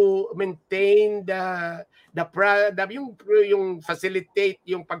trying to maintain yung facilitate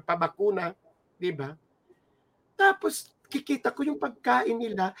yung pagpabakuna, di ba? Tapos, kikita ko yung pagkain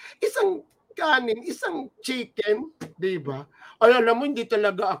nila, isang kanin, isang chicken, di ba? Alam mo, hindi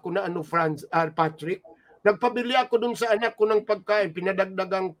talaga ako na Patrick, nagpabili ako dun sa anak ko ng pagkain,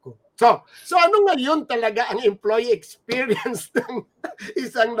 pinadagdagan ko. So ano ngayon talaga ang employee experience ng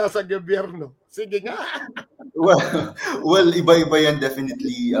isang nasa gobyerno? Sige nga. Well, iba-iba yan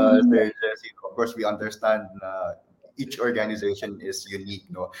definitely, Sir Jesse. Of course, we understand na each organization is unique,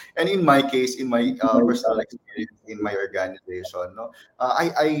 no? And in my case, in my personal experience in my organization, no,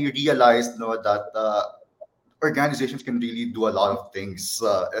 I realized, no, that organizations can really do a lot of things,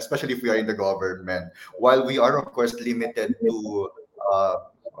 especially if we are in the government. While we are, of course, limited to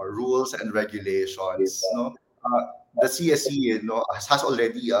rules and regulations, no, the CSE, has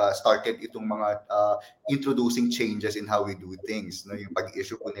already started itong mga introducing changes in how we do things. No, yung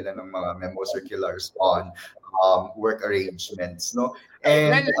pag-issue po nila ng mga memo circulars on work arrangements, no.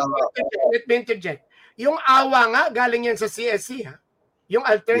 And let me interject. Yung AWA nga galing yan sa CSE, ha? Yung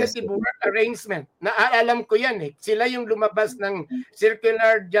alternative work arrangement. Alam ko yan eh. Sila yung lumabas ng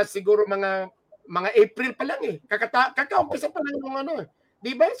circular just siguro mga April pa lang eh. Kakaumpisa pa lang yung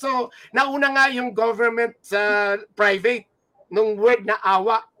Di ba? So, nauna nga yung government sa private nung word na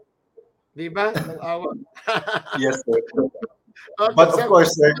AWA. Di ba? Nung AWA. Yes, sir. Okay, but of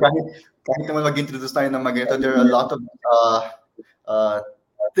course, sir, kahit naman mag-introduce tayo ng maganda, there are a lot of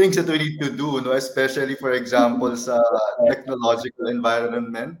things that we need to do, no? Especially, for example, sa technological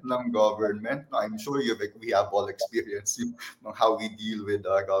environment ng government. I'm sure we have all experience on how we deal with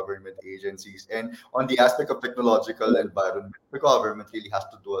government agencies. And on the aspect of technological environment, the government really has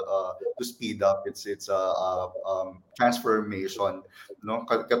to do to speed up its transformation. No?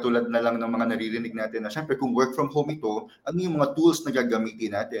 Katulad na lang ng mga naririnig natin na syempre kung work from home ito, ano yung mga tools na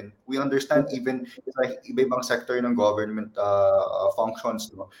gagamitin natin? We understand even sa iba-ibang sector ng government functions,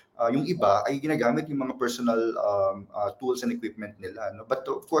 no? Yung iba ay ginagamit yung mga personal tools and equipment nila, no? But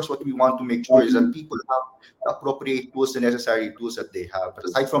of course, what we want to make sure is that people have the appropriate tools, the necessary tools that they have. But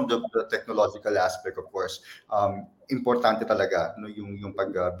aside from the technological aspect, of course, importante talaga, no, yung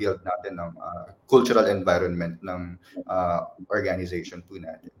pag-build natin ng cultural environment ng organization po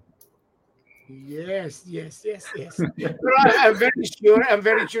natin. Yes. Pero I'm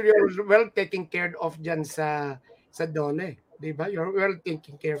very sure you're well taken care of dyan sa DOLE. Diba? You're well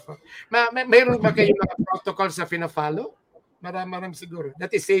taken care of. Mayroon ba kayong mga protocols sa fina-follow? Marami siguro. That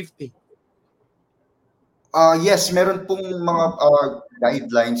is safety. Yes, meron pong mga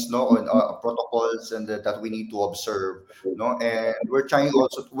guidelines, no, on protocols and that we need to observe, no, and we're trying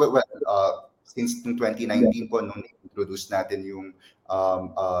also since 2019 po nung introduce natin yung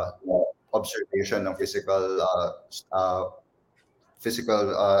observation ng physical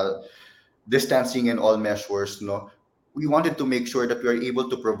distancing and all measures, no. We wanted to make sure that we are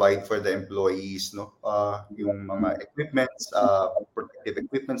able to provide for the employees, no, yung mga equipments, protective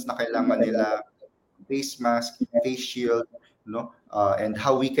equipments na kailangan nila, face mask, face shield, no, and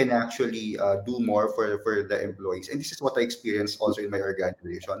how we can actually do more for the employees. And this is what I experienced also in my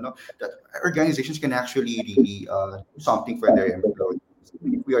organization, no, that organizations can actually really do something for their employees.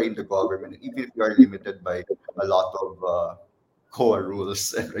 If we are in the government, even if we are limited by a lot of core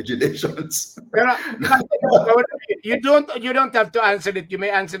rules and regulations. Pero you don't have to answer it. You may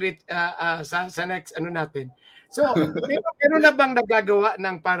answer it sa next natin. So, meron na bang nagagawa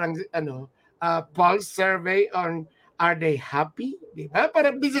ng parang pulse survey on are they happy? Diba?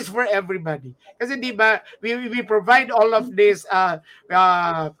 Parang this is for everybody. Kasi diba, we provide all of this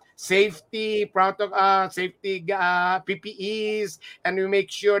safety protocol, safety PPEs, and we make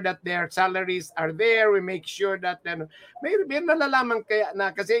sure that their salaries are there. We make sure that may nalalaman kaya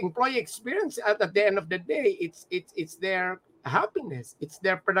na kasi employee experience at the end of the day, it's their happiness, it's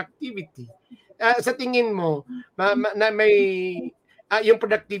their productivity. Sa tingin mo, may yung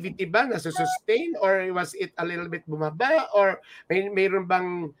productivity ba nasusustain or was it a little bit bumaba or mayroon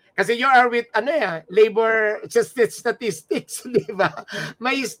bang kasi you are with labor statistics, di ba?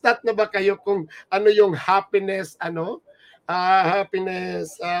 May stat na ba kayo kung ano yung happiness what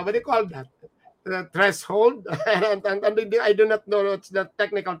do you call that? The threshold? and I do not know what's the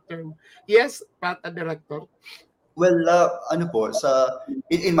technical term. Yes, Pat, Director. Well, ano po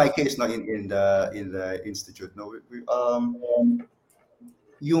in my case no in the institute no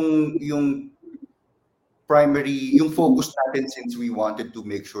yung primary yung focus natin since we wanted to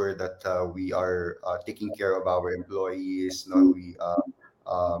make sure that we are taking care of our employees no we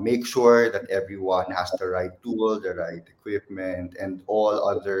make sure that everyone has the right tool, the right equipment, and all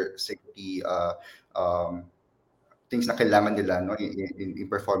other safety things na kailangan nila no in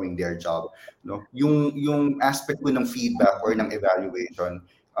performing their job no yung aspect ko ng feedback or ng evaluation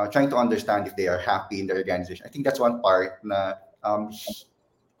trying to understand if they are happy in the organization. I think that's one part na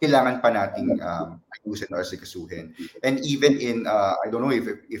kailangan pa nating ayusin or sikasuhin. And even in I don't know if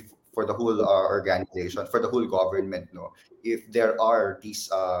for the whole organization, for the whole government no, if there are these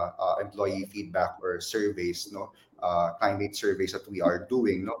employee feedback or surveys no, climate surveys that we are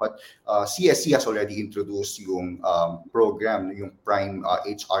doing no, but CSC has already introduced yung program yung Prime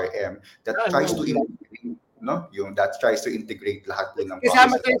HRM that tries to integrate no yung that tries to integrate lahat po ng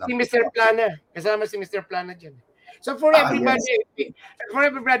kasama si Mr. Plana dyan. So for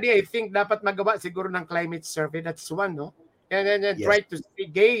everybody I think dapat magawa siguro ng climate survey, that's one no, and then yes. Try to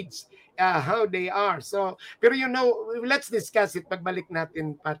gauge how they are. So, pero let's discuss it pagbalik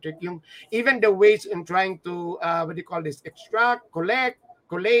natin, Patrick, yung even the ways in trying to extract, collate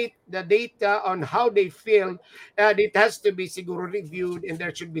the data on how they feel, it has to be siguro reviewed and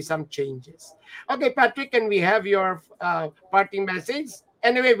there should be some changes. Okay, Patrick, can we have your parting message?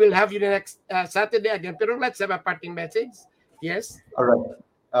 Anyway, we'll have you the next Saturday again, pero let's have a parting message. Yes? All right.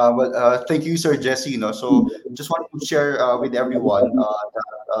 Thank you, Sir Jesse. So just want to share with everyone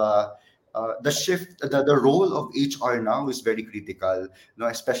that the shift, the role of HR now is very critical,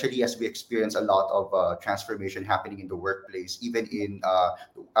 especially as we experience a lot of transformation happening in the workplace, even in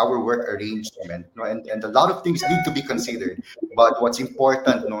our work arrangement, and a lot of things need to be considered. But what's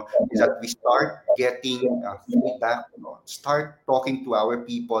important, is that we start getting feedback, start talking to our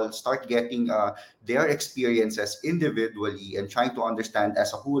people, start getting their experiences individually, and trying to understand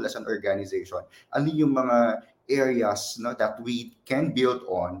as a whole, as an organization, ano yung mga areas that we can build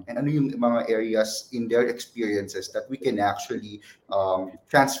on, and ano yung mga areas in their experiences that we can actually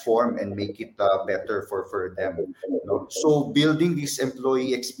transform and make it better for them. So building this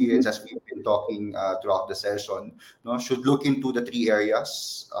employee experience, as we've been talking throughout the session, should look into the three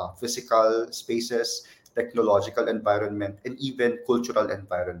areas: physical spaces, technological environment, and even cultural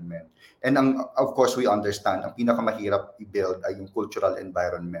environment. And of course, we understand ang pinakamahirap i-build ay yung cultural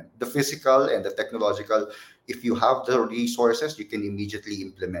environment. The physical and the technological, if you have the resources, you can immediately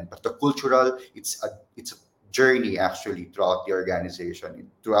implement. But the cultural, it's a journey actually throughout the organization,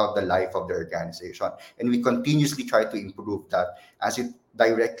 throughout the life of the organization. And we continuously try to improve that as it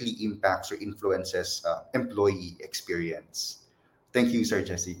directly impacts or influences employee experience. Thank you, Sir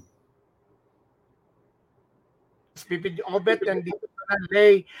Jesse. PPG Obet and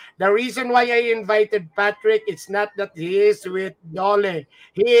the reason why I invited Patrick, it's not that he is with Dole.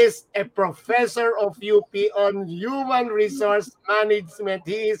 He is a professor of UP on human resource management.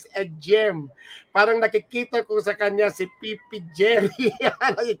 He is a gem. Parang nakikita ko sa kanya si Pipi Jerry.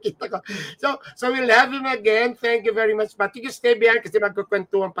 Nakikita ko. So we'll have him again. Thank you very much, Patrick. You stay behind kasi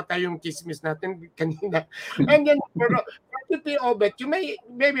magkukwentuhan pa tayong chismis natin kanina. And then for Pipi Obet, you may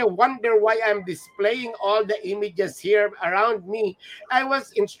maybe wonder why I'm displaying all the images here around me. I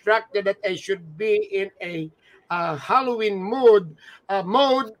was instructed that I should be in a Halloween mode.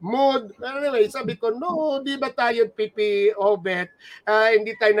 Anyway, sabi ko, no, di ba tayo Pipi Obet?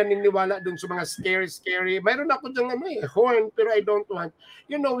 Hindi tayo naniniwala dun sa mga scary. Mayroon ako dyan horn, pero I don't want.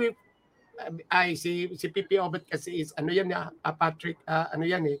 Si Pipi Obet kasi is, Patrick,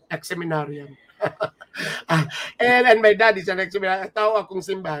 ex-seminarian. and my dad is an ex-seminarian. Tao akong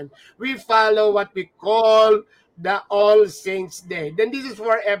simbahan. We follow what we call the All Saints Day. Then this is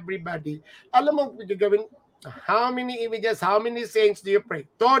for everybody. Alam mo, gagawin, how many images, how many saints do you pray?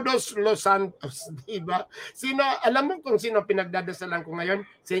 Todos los santos, di ba? Alam mo kung sino pinagdadasalan ko ngayon?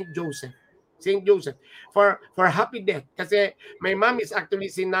 Saint Joseph. For happy death. Kasi my mom is actually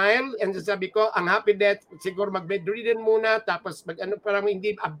senile, and sabi ko, ang happy death, siguro mag-bedridden muna, tapos parang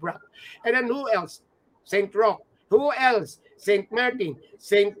hindi abrupt. And then who else? Saint Roch. Who else? Saint Martin,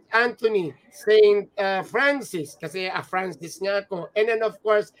 Saint Anthony, Saint Francis, kasi Francis nga ako. And then of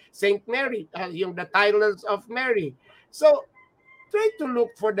course, Saint Mary, yung the titles of Mary. So, try to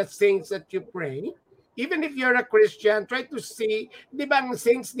look for the saints that you pray. Even if you're a Christian, try to see, di ba ang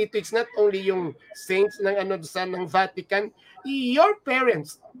saints dito, it's not only yung saints ng ng Vatican, your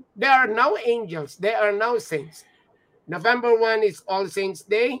parents, they are now angels, they are now saints. November 1 is All Saints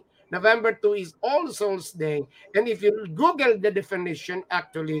Day, November 2 is All Souls Day, and if you Google the definition,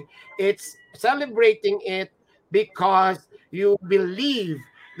 actually, it's celebrating it because you believe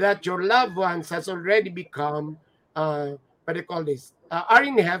that your loved ones has already become, what do you call this, are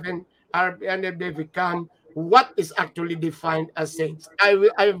in heaven, and they become what is actually defined as saints.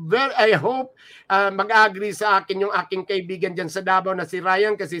 I hope mag-agree sa akin yung aking kaibigan dyan sa Davao na si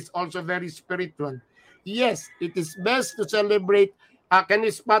Ryan kasi it's also very spiritual. Yes, it is best to celebrate. Can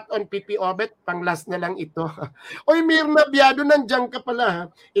you spot on PP Obet? Pang last na lang ito. Oy, Mirna Biado, nandiyan ka pala. Ha?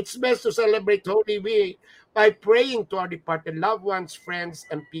 It's best to celebrate Holy Week by praying to our departed loved ones, friends,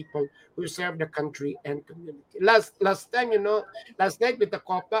 and people who serve the country and community. Last time, last night with the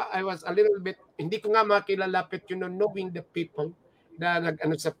Copa, I was a little bit, hindi ko nga makilalapit, knowing the people na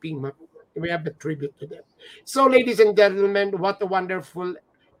nag-ano sa PIMA. We have a tribute to them. So, ladies and gentlemen, what a wonderful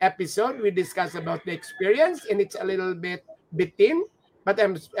episode. We discussed about the experience, and it's a little bit bitin, but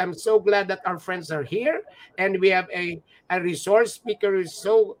I'm so glad that our friends are here, and we have a resource speaker who is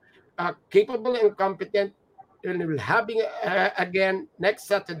so capable and competent, and we'll having again next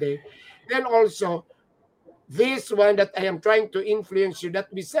Saturday. Then also, this one that I am trying to influence you, that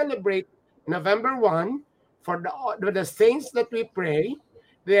we celebrate November 1 for the saints that we pray,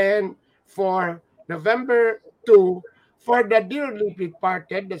 then for November 2, for the dearly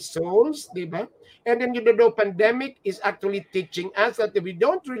departed, the souls, diba? And then the pandemic is actually teaching us that we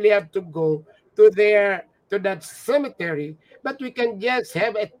don't really have to go to that cemetery, but we can just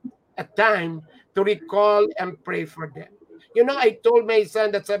have a time to recall and pray for them. I told my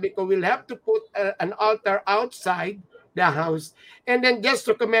son that sabi ko, we'll have to put an altar outside the house, and then just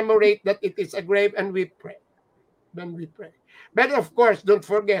to commemorate that it is a grave, and we pray. Then we pray. But of course, don't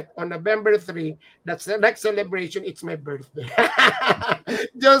forget, on November 3, that's the next celebration, it's my birthday.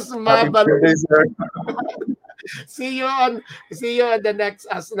 Just mabalo. See you on the next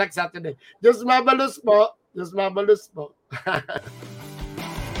Saturday. Just mabalus po.